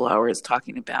billable hour is,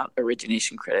 talking about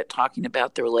origination credit, talking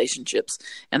about the relationships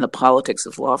and the politics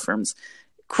of law firms,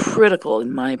 critical,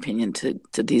 in my opinion, to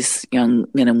these young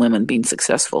men and women being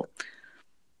successful.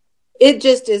 It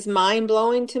just is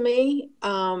mind-blowing to me,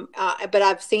 but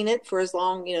I've seen it for as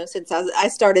long, since I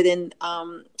started in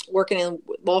working in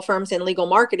law firms and legal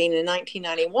marketing in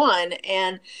 1991,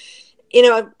 and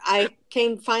I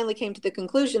finally came to the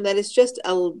conclusion that it's just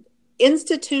a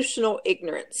institutional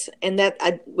ignorance, and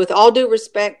that with all due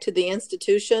respect to the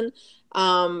institution,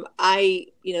 I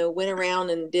went around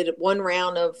and did one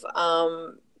round of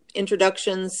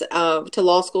introductions to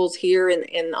law schools here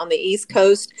and on the East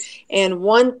Coast, and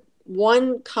one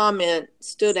comment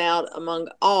stood out among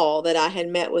all that I had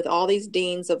met with all these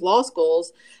deans of law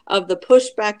schools, of the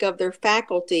pushback of their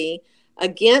faculty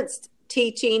against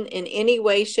teaching in any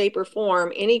way, shape, or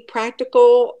form, any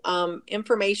practical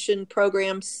information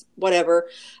programs, whatever,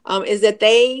 is that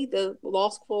the law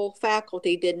school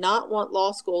faculty, did not want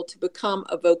law school to become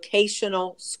a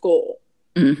vocational school.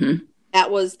 Mm-hmm. That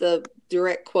was the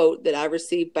direct quote that I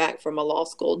received back from a law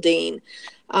school dean.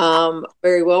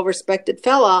 Very well-respected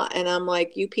fella. And I'm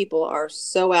like, you people are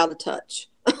so out of touch.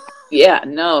 Yeah,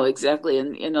 no, exactly.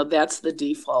 And, that's the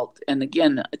default. And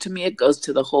again, to me, it goes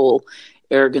to the whole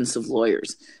arrogance of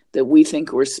lawyers, that we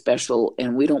think we're special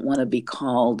and we don't want to be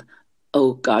called,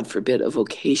 oh, God forbid, a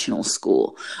vocational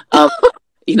school.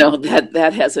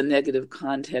 That has a negative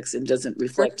context and doesn't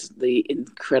reflect the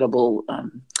incredible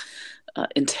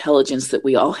intelligence that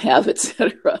we all have, et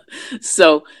cetera.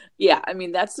 So, yeah, I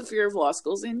mean, that's the fear of law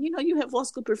schools. And, you have law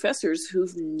school professors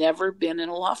who've never been in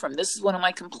a law firm. This is one of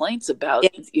my complaints about,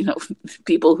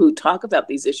 people who talk about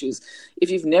these issues.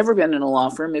 If you've never been in a law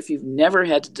firm, if you've never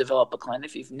had to develop a client,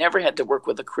 if you've never had to work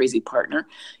with a crazy partner,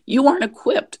 you aren't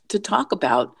equipped to talk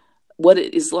about what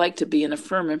it is like to be in a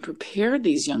firm and prepare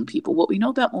these young people. What we know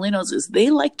about millennials is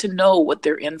they like to know what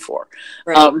they're in for.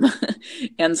 Right.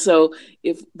 And so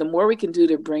if the more we can do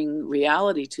to bring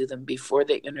reality to them before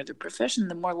they enter the profession,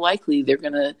 the more likely they're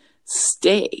going to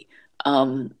stay.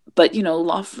 But,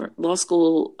 law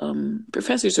school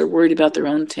professors are worried about their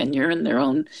own tenure and their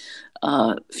own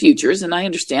futures. And I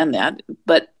understand that.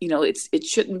 But, it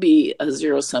shouldn't be a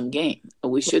zero-sum game.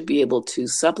 We should be able to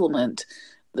supplement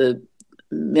the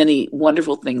many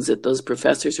wonderful things that those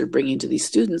professors are bringing to these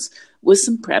students with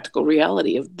some practical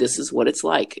reality of this is what it's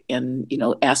like. And,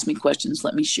 ask me questions,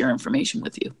 let me share information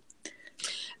with you.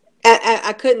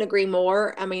 I couldn't agree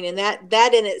more. I mean, and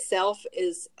that in itself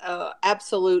is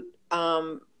absolute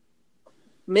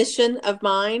mission of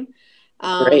mine.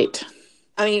 Great.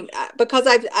 I mean, because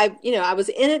I was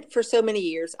in it for so many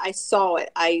years. I saw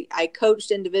it. I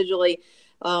coached individually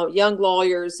young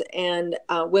lawyers and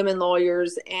women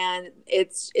lawyers, and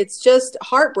it's just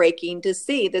heartbreaking to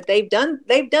see that they've done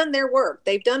their work.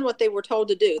 They've done what they were told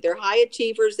to do. They're high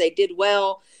achievers. They did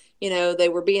well. They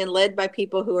were being led by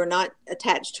people who are not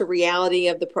attached to reality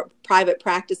of the private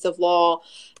practice of law.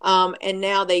 And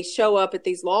now they show up at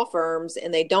these law firms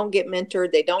and they don't get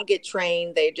mentored. They don't get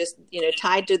trained. They just,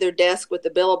 tied to their desk with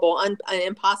the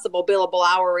impossible billable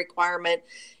hour requirement.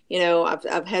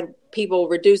 I've had people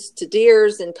reduced to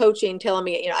tears and coaching, telling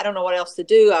me, I don't know what else to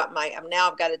do.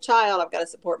 I've got a child. I've got to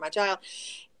support my child.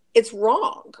 It's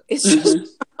wrong. It's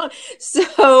just wrong.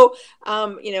 So,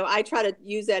 I try to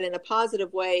use that in a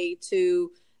positive way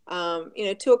to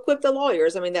equip the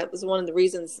lawyers. I mean, that was one of the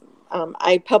reasons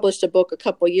I published a book a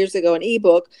couple of years ago, an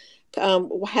ebook,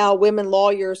 how women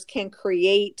lawyers can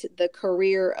create the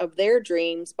career of their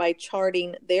dreams by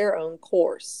charting their own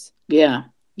course. Yeah.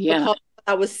 Yeah. Because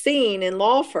I was seeing in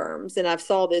law firms, and I've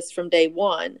saw this from day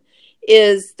one,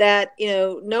 is that,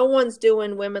 no one's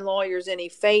doing women lawyers any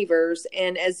favors.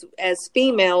 And as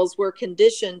females, we're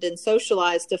conditioned and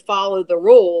socialized to follow the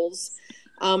rules.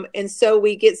 And so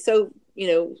we get so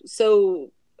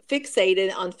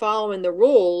fixated on following the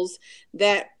rules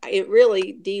that it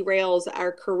really derails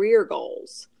our career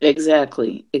goals.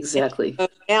 Exactly. So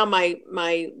now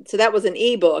so that was an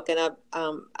ebook, and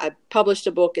I published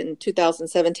a book in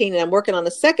 2017, and I'm working on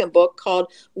a second book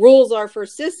called Rules Are for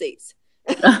Sissies.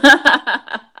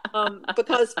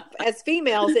 Because as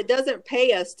females, it doesn't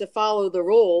pay us to follow the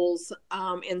rules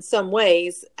in some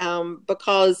ways,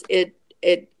 because it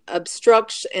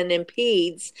obstructs and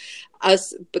impedes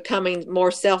us becoming more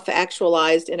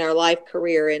self-actualized in our life,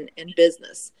 career, and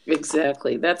business.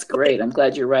 Exactly. That's great. I'm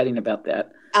glad you're writing about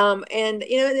that. And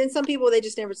some people, they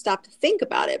just never stop to think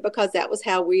about it, because that was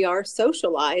how we are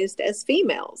socialized as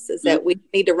females, is that we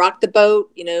need to rock the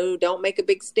boat, don't make a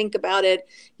big stink about it,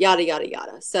 yada, yada,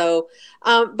 yada. So,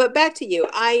 but back to you,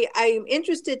 I'm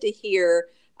interested to hear,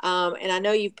 and I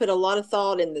know you've put a lot of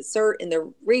thought in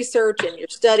the research and your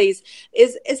studies,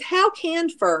 is how can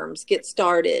firms get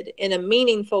started in a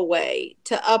meaningful way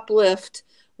to uplift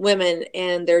women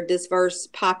and their diverse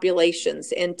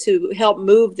populations, and to help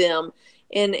move them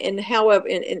in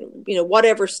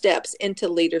whatever steps into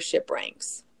leadership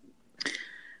ranks?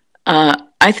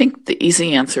 I think the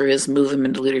easy answer is move them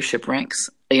into leadership ranks.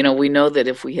 We know that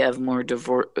if we have more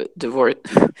diverse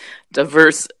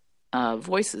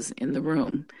voices in the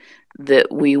room,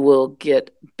 that we will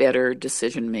get better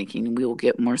decision making. We will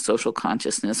get more social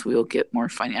consciousness. We will get more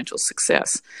financial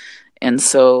success. And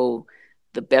so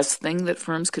the best thing that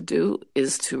firms could do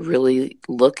is to really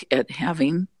look at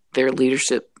having their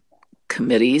leadership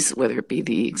committees, whether it be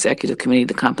the executive committee,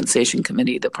 the compensation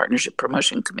committee, the partnership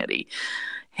promotion committee,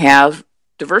 have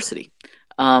diversity.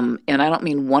 And I don't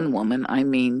mean one woman, I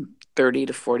mean 30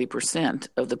 to 40%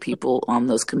 of the people on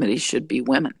those committees should be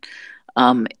women.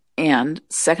 And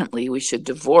secondly, we should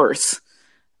divorce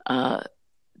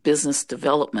business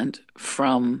development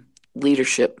from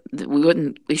leadership.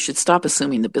 We should stop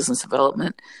assuming that business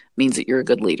development means that you're a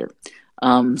good leader.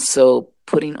 So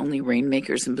putting only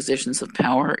rainmakers in positions of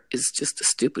power is just a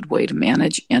stupid way to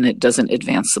manage, and it doesn't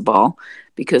advance the ball,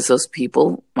 because those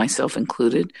people, myself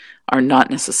included, are not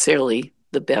necessarily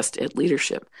the best at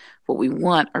leadership. What we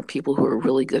want are people who are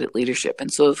really good at leadership.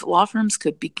 And so if law firms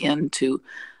could begin to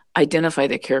identify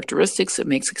the characteristics that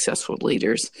make successful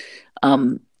leaders,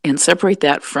 and separate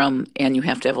that from, and you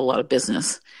have to have a lot of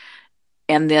business,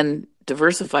 and then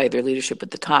diversify their leadership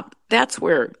at the top, that's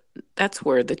where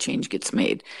the change gets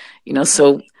made.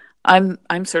 So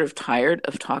I'm sort of tired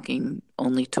of talking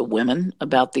only to women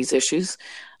about these issues.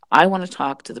 I want to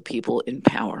talk to the people in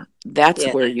power. That's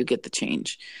where you get the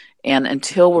change. And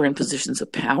until we're in positions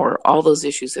of power, all those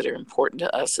issues that are important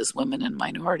to us as women and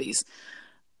minorities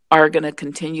are going to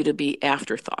continue to be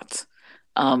afterthoughts.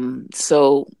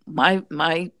 So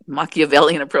my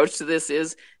Machiavellian approach to this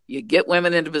is you get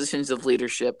women into positions of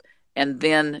leadership, and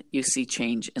then you see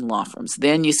change in law firms.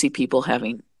 Then you see people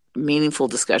having meaningful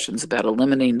discussions about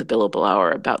eliminating the billable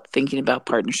hour, about thinking about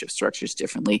partnership structures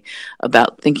differently,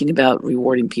 about thinking about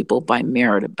rewarding people by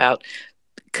merit, about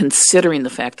considering the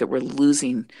fact that we're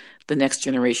losing the next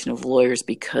generation of lawyers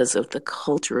because of the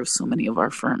culture of so many of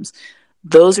our firms.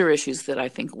 Those are issues that I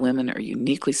think women are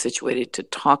uniquely situated to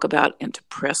talk about and to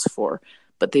press for,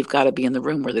 but they've got to be in the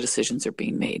room where the decisions are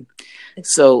being made.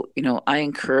 So, I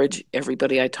encourage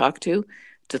everybody I talk to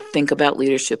think about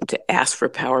leadership, to ask for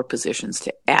power positions,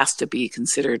 to ask to be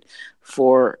considered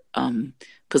for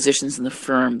positions in the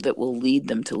firm that will lead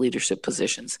them to leadership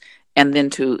positions, and then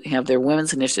to have their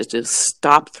women's initiatives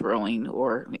stop throwing,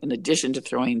 or in addition to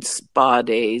throwing spa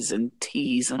days and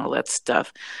teas and all that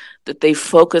stuff, that they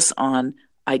focus on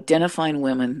identifying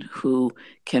women who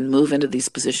can move into these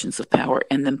positions of power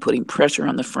and then putting pressure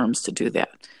on the firms to do that.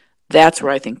 That's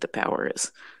where I think the power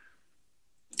is.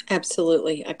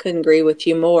 Absolutely. I couldn't agree with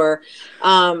you more.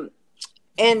 And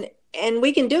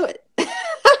we can do it.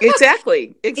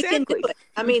 Exactly. We can do it.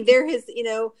 I mean, there has,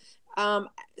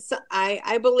 so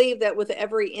I believe that with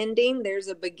every ending, there's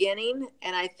a beginning.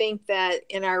 And I think that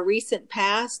in our recent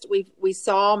past, we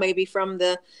saw, maybe from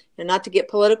the, not to get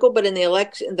political, but in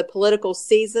the political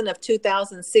season of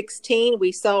 2016,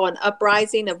 we saw an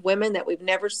uprising of women that we've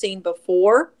never seen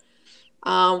before,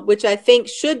 which I think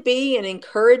should be an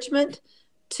encouragement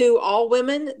to all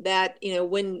women that,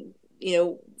 when,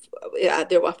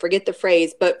 I forget the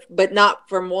phrase, but not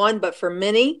from one, but for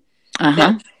many,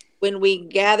 that when we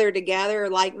gather together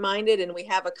like-minded and we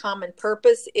have a common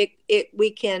purpose, we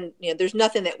can, there's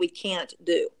nothing that we can't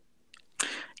do.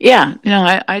 Yeah.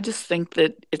 I just think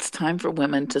that it's time for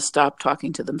women to stop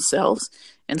talking to themselves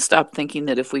and stop thinking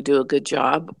that if we do a good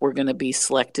job, we're going to be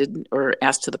selected or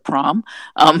asked to the prom.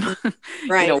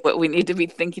 Right. What we need to be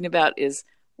thinking about is,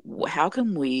 how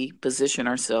can we position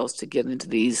ourselves to get into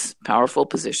these powerful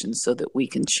positions so that we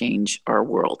can change our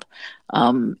world?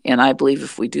 And I believe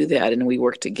if we do that and we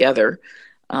work together,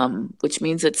 which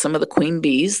means that some of the queen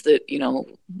bees that,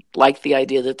 like the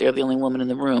idea that they're the only woman in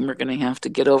the room, are going to have to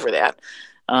get over that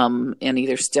and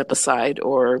either step aside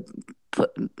or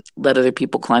let other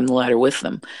people climb the ladder with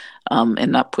them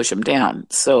and not push them down.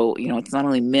 So, it's not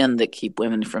only men that keep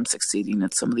women from succeeding,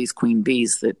 it's some of these queen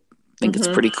bees that think it's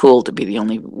pretty cool to be the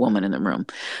only woman in the room.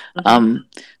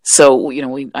 So,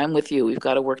 I'm with you. We've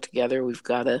got to work together. We've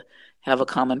got to have a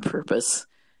common purpose,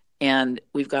 and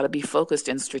we've got to be focused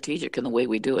and strategic in the way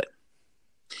we do it.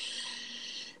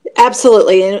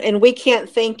 Absolutely. And we can't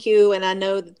thank you. And I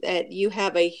know that you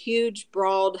have a huge,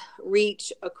 broad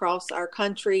reach across our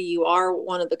country. You are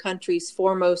one of the country's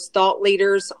foremost thought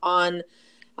leaders on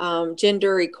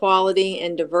gender equality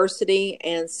and diversity.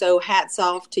 And so hats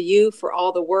off to you for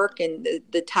all the work and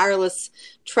the tireless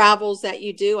travels that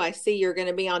you do. I see you're going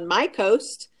to be on my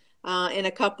coast in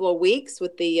a couple of weeks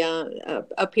with the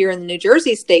up here in the New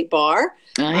Jersey State Bar.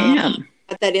 I am.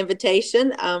 Got that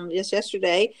invitation just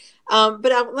yesterday.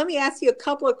 But let me ask you a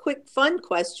couple of quick fun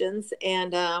questions,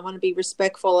 and I want to be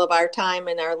respectful of our time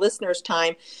and our listeners'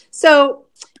 time. So,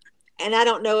 and I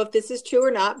don't know if this is true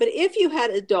or not, but if you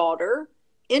had a daughter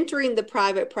entering the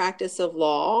private practice of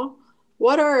law,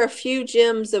 what are a few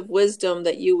gems of wisdom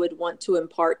that you would want to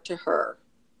impart to her?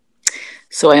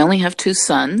 So I only have two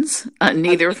sons,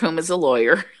 neither of whom is a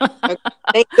lawyer. Okay.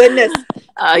 Thank goodness.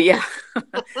 Yeah.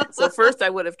 So first I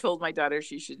would have told my daughter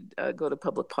she should go to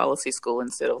public policy school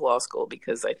instead of law school,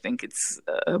 because I think it's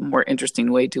a more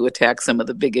interesting way to attack some of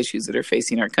the big issues that are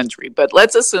facing our country. But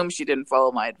let's assume she didn't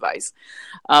follow my advice.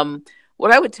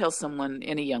 what I would tell someone,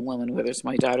 any young woman, whether it's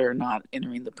my daughter or not,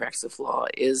 entering the practice of law,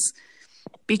 is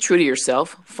be true to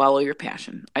yourself, follow your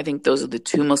passion. I think those are the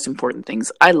two most important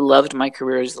things. I loved my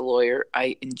career as a lawyer.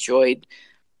 I enjoyed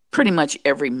pretty much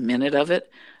every minute of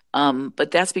it.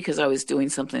 But that's because I was doing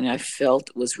something I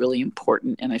felt was really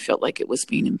important, and I felt like it was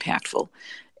being impactful.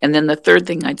 And then the third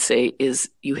thing I'd say is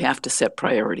you have to set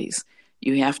priorities.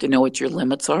 You have to know what your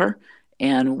limits are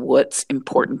and what's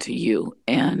important to you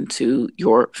and to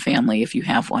your family if you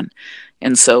have one.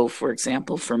 And so, for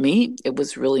example, for me, it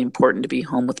was really important to be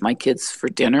home with my kids for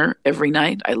dinner every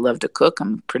night. I love to cook.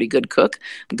 I'm a pretty good cook.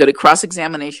 I'm good at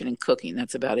cross-examination and cooking.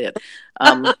 That's about it.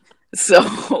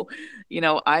 So,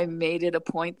 I made it a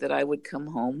point that I would come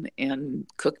home and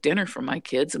cook dinner for my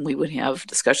kids, and we would have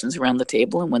discussions around the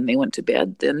table. And when they went to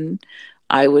bed, then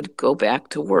I would go back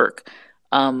to work.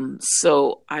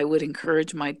 So I would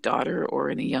encourage my daughter or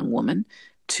any young woman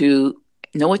to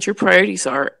know what your priorities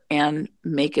are and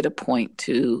make it a point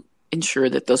to ensure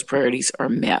that those priorities are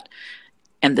met.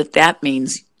 And that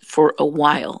means for a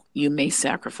while, you may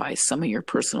sacrifice some of your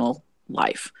personal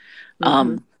life.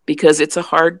 Because it's a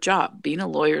hard job. Being a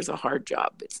lawyer is a hard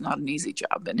job. It's not an easy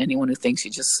job. And anyone who thinks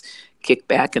you just kick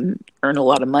back and earn a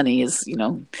lot of money is,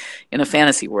 in a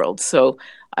fantasy world. So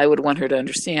I would want her to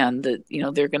understand that,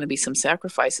 there are going to be some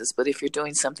sacrifices. But if you're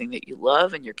doing something that you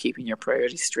love and you're keeping your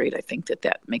priorities straight, I think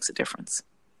that makes a difference.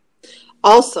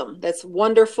 Awesome. That's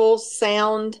wonderful,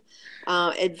 sound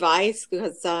advice,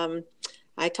 because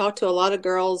I talk to a lot of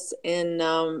girls in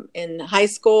high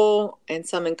school and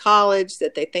some in college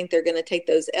that they think they're going to take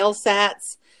those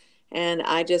LSATs, and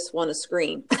I just want to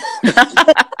scream.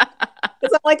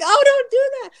 Because I'm like, oh, don't do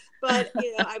that. But,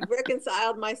 I've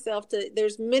reconciled myself to,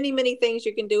 there's many, many things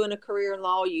you can do in a career in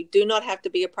law. You do not have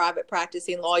to be a private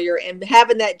practicing lawyer, and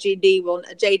having that JD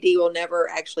will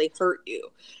never actually hurt you.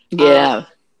 Yeah.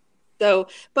 So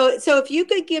if you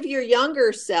could give your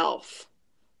younger self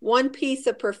one piece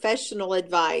of professional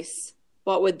advice,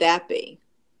 what would that be?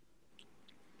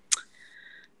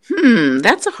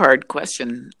 That's a hard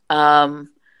question.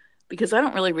 Because I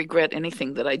don't really regret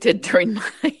anything that I did during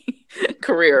my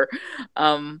career.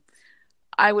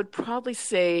 I would probably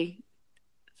say,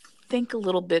 think a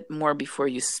little bit more before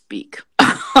you speak.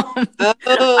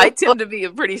 I tend to be a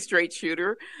pretty straight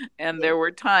shooter, and there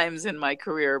were times in my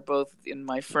career, both in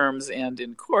my firms and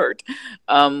in court,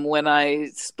 when I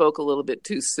spoke a little bit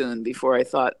too soon before I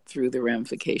thought through the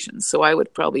ramifications. So I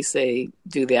would probably say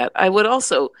do that. I would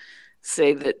also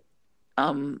say that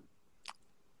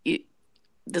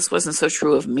this wasn't so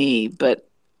true of me, but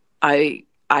I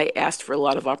asked for a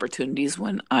lot of opportunities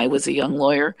when I was a young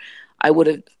lawyer. I would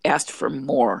have asked for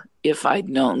more if I'd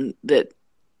known that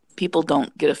people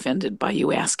don't get offended by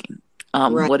you asking.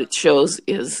 Right. What it shows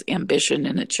is ambition,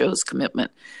 and it shows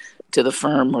commitment to the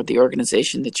firm or the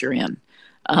organization that you're in.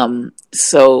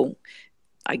 So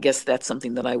I guess that's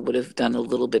something that I would have done a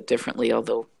little bit differently,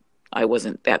 although I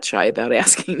wasn't that shy about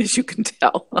asking, as you can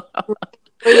tell.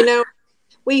 Well,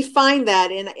 we find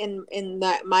that in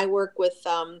my work with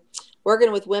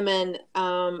working with women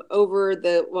over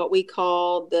what we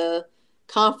call the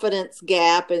confidence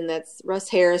gap, and that's Russ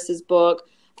Harris's book.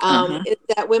 Is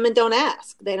that women don't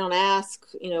ask. They don't ask,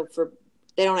 they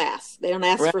don't ask. They don't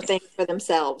ask for things for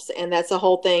themselves. And that's a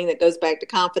whole thing that goes back to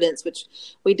confidence, which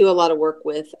we do a lot of work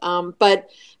with.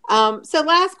 So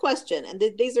last question, and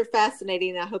these are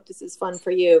fascinating. I hope this is fun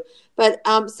for you. But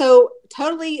so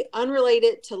totally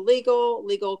unrelated to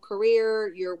legal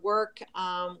career, your work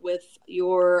with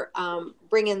your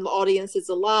bringing audiences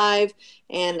alive,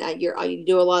 and you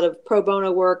do a lot of pro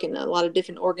bono work in a lot of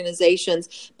different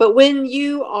organizations. But when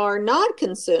you are not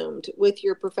consumed with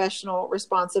your professional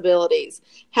responsibilities,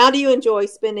 how do you enjoy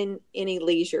spending any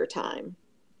leisure time?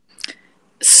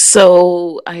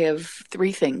 So I have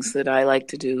 3 things that I like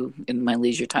to do in my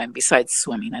leisure time besides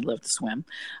swimming. I love to swim.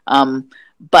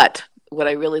 But what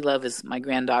I really love is my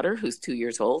granddaughter, who's 2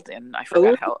 years old, and I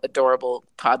forgot how adorable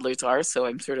toddlers are. So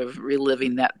I'm sort of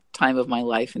reliving that time of my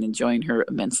life and enjoying her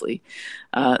immensely.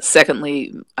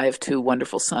 Secondly, I have 2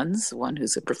 wonderful sons, one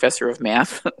who's a professor of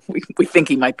math. We think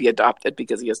he might be adopted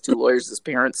because he has 2 lawyers as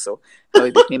parents. So how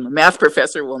he became a math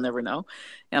professor, we'll never know.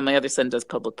 And my other son does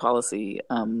public policy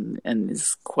and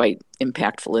is quite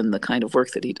impactful in the kind of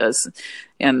work that he does.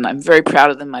 And I'm very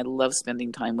proud of them. I love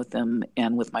spending time with them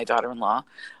and with my daughter-in-law.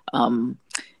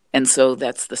 And so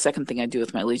that's the second thing I do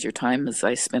with my leisure time is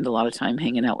I spend a lot of time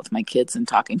hanging out with my kids and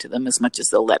talking to them as much as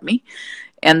they'll let me.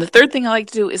 And the third thing I like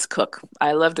to do is cook.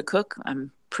 I love to cook.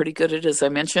 I'm pretty good at it, as I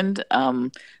mentioned.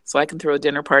 So I can throw a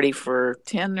dinner party for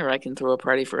 10, or I can throw a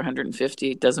party for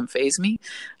 150. It doesn't faze me.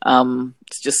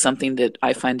 It's just something that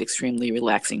I find extremely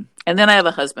relaxing. And then I have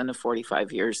a husband of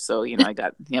 45 years, so, I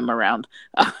got him around.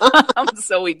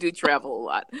 So we do travel a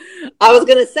lot. I was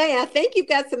going to say, I think you've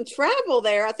got some travel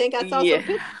there. I think I saw some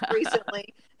pictures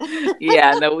recently.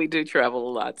 Yeah, no, we do travel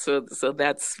a lot. So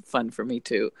that's fun for me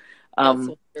too.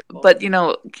 But,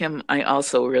 Kim, I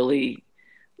also really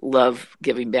love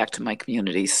giving back to my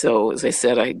community. So as I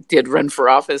said, I did run for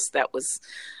office. That was,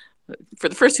 for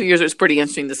the first 2 years, it was pretty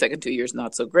interesting. The second 2 years,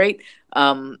 not so great.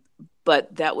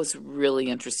 But that was really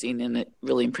interesting, and it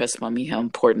really impressed upon me how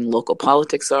important local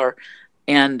politics are.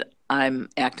 And I'm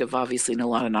active, obviously, in a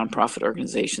lot of nonprofit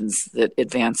organizations that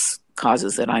advance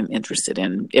causes that I'm interested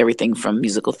in, everything from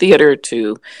musical theater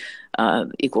to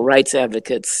equal rights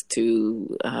advocates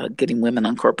to getting women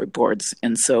on corporate boards.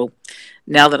 And so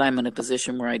now that I'm in a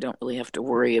position where I don't really have to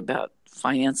worry about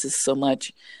finances so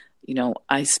much,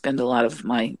 I spend a lot of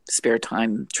my spare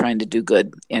time trying to do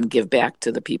good and give back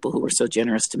to the people who were so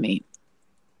generous to me.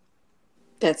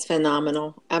 That's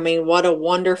phenomenal. I mean, what a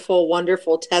wonderful,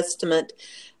 wonderful testament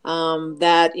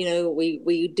that,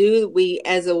 we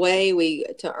as a way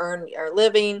to earn our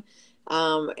living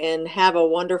and have a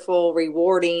wonderful,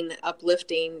 rewarding,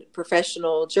 uplifting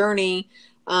professional journey.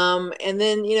 And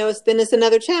then, it's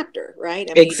another chapter, right?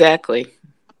 I mean, exactly.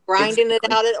 Grinding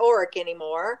it out at ORIC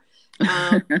anymore.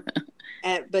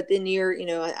 But then you're,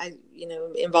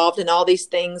 involved in all these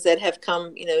things that have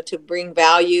come, to bring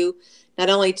value, not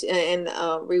only and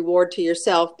reward to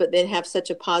yourself, but then have such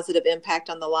a positive impact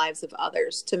on the lives of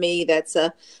others. To me, that's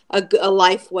a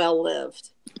life well lived.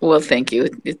 Well, thank you.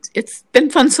 It's been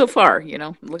fun so far.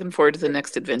 I'm looking forward to the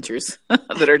next adventures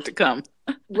that are to come.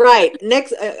 Right.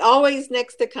 Always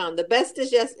next to come. The best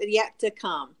is yet to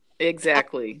come.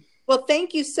 Exactly. Well,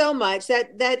 thank you so much.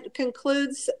 That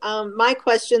concludes my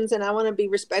questions, and I want to be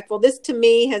respectful. This, to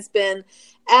me, has been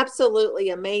absolutely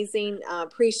amazing.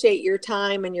 Appreciate your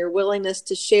time and your willingness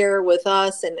to share with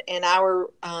us and our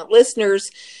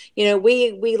listeners.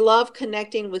 We love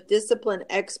connecting with discipline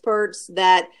experts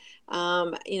that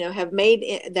have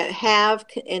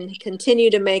and continue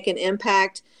to make an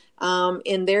impact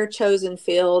in their chosen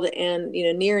field. And,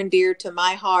 near and dear to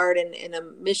my heart and a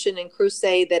mission and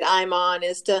crusade that I'm on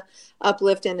is to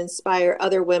uplift and inspire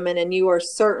other women. And you are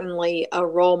certainly a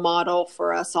role model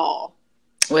for us all.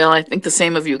 Well, I think the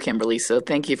same of you, Kimberly. So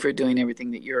thank you for doing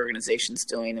everything that your organization's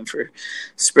doing and for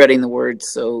spreading the word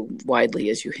so widely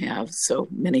as you have. So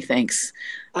many thanks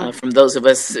from those of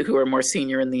us who are more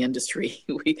senior in the industry.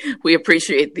 We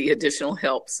appreciate the additional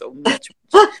help so much.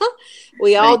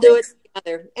 We all do it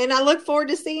together. And I look forward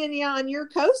to seeing you on your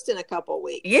coast in a couple of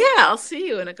weeks. Yeah, I'll see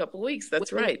you in a couple of weeks.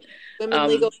 That's right. Women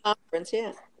Legal Conference,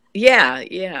 yeah.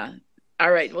 Yeah.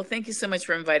 All right. Well, thank you so much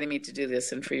for inviting me to do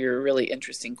this and for your really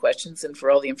interesting questions and for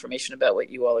all the information about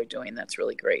what you all are doing. That's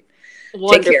really great.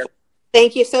 Wonderful. Take care.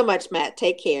 Thank you so much, Matt.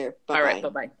 Take care. Bye-bye. All right.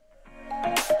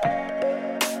 Bye-bye.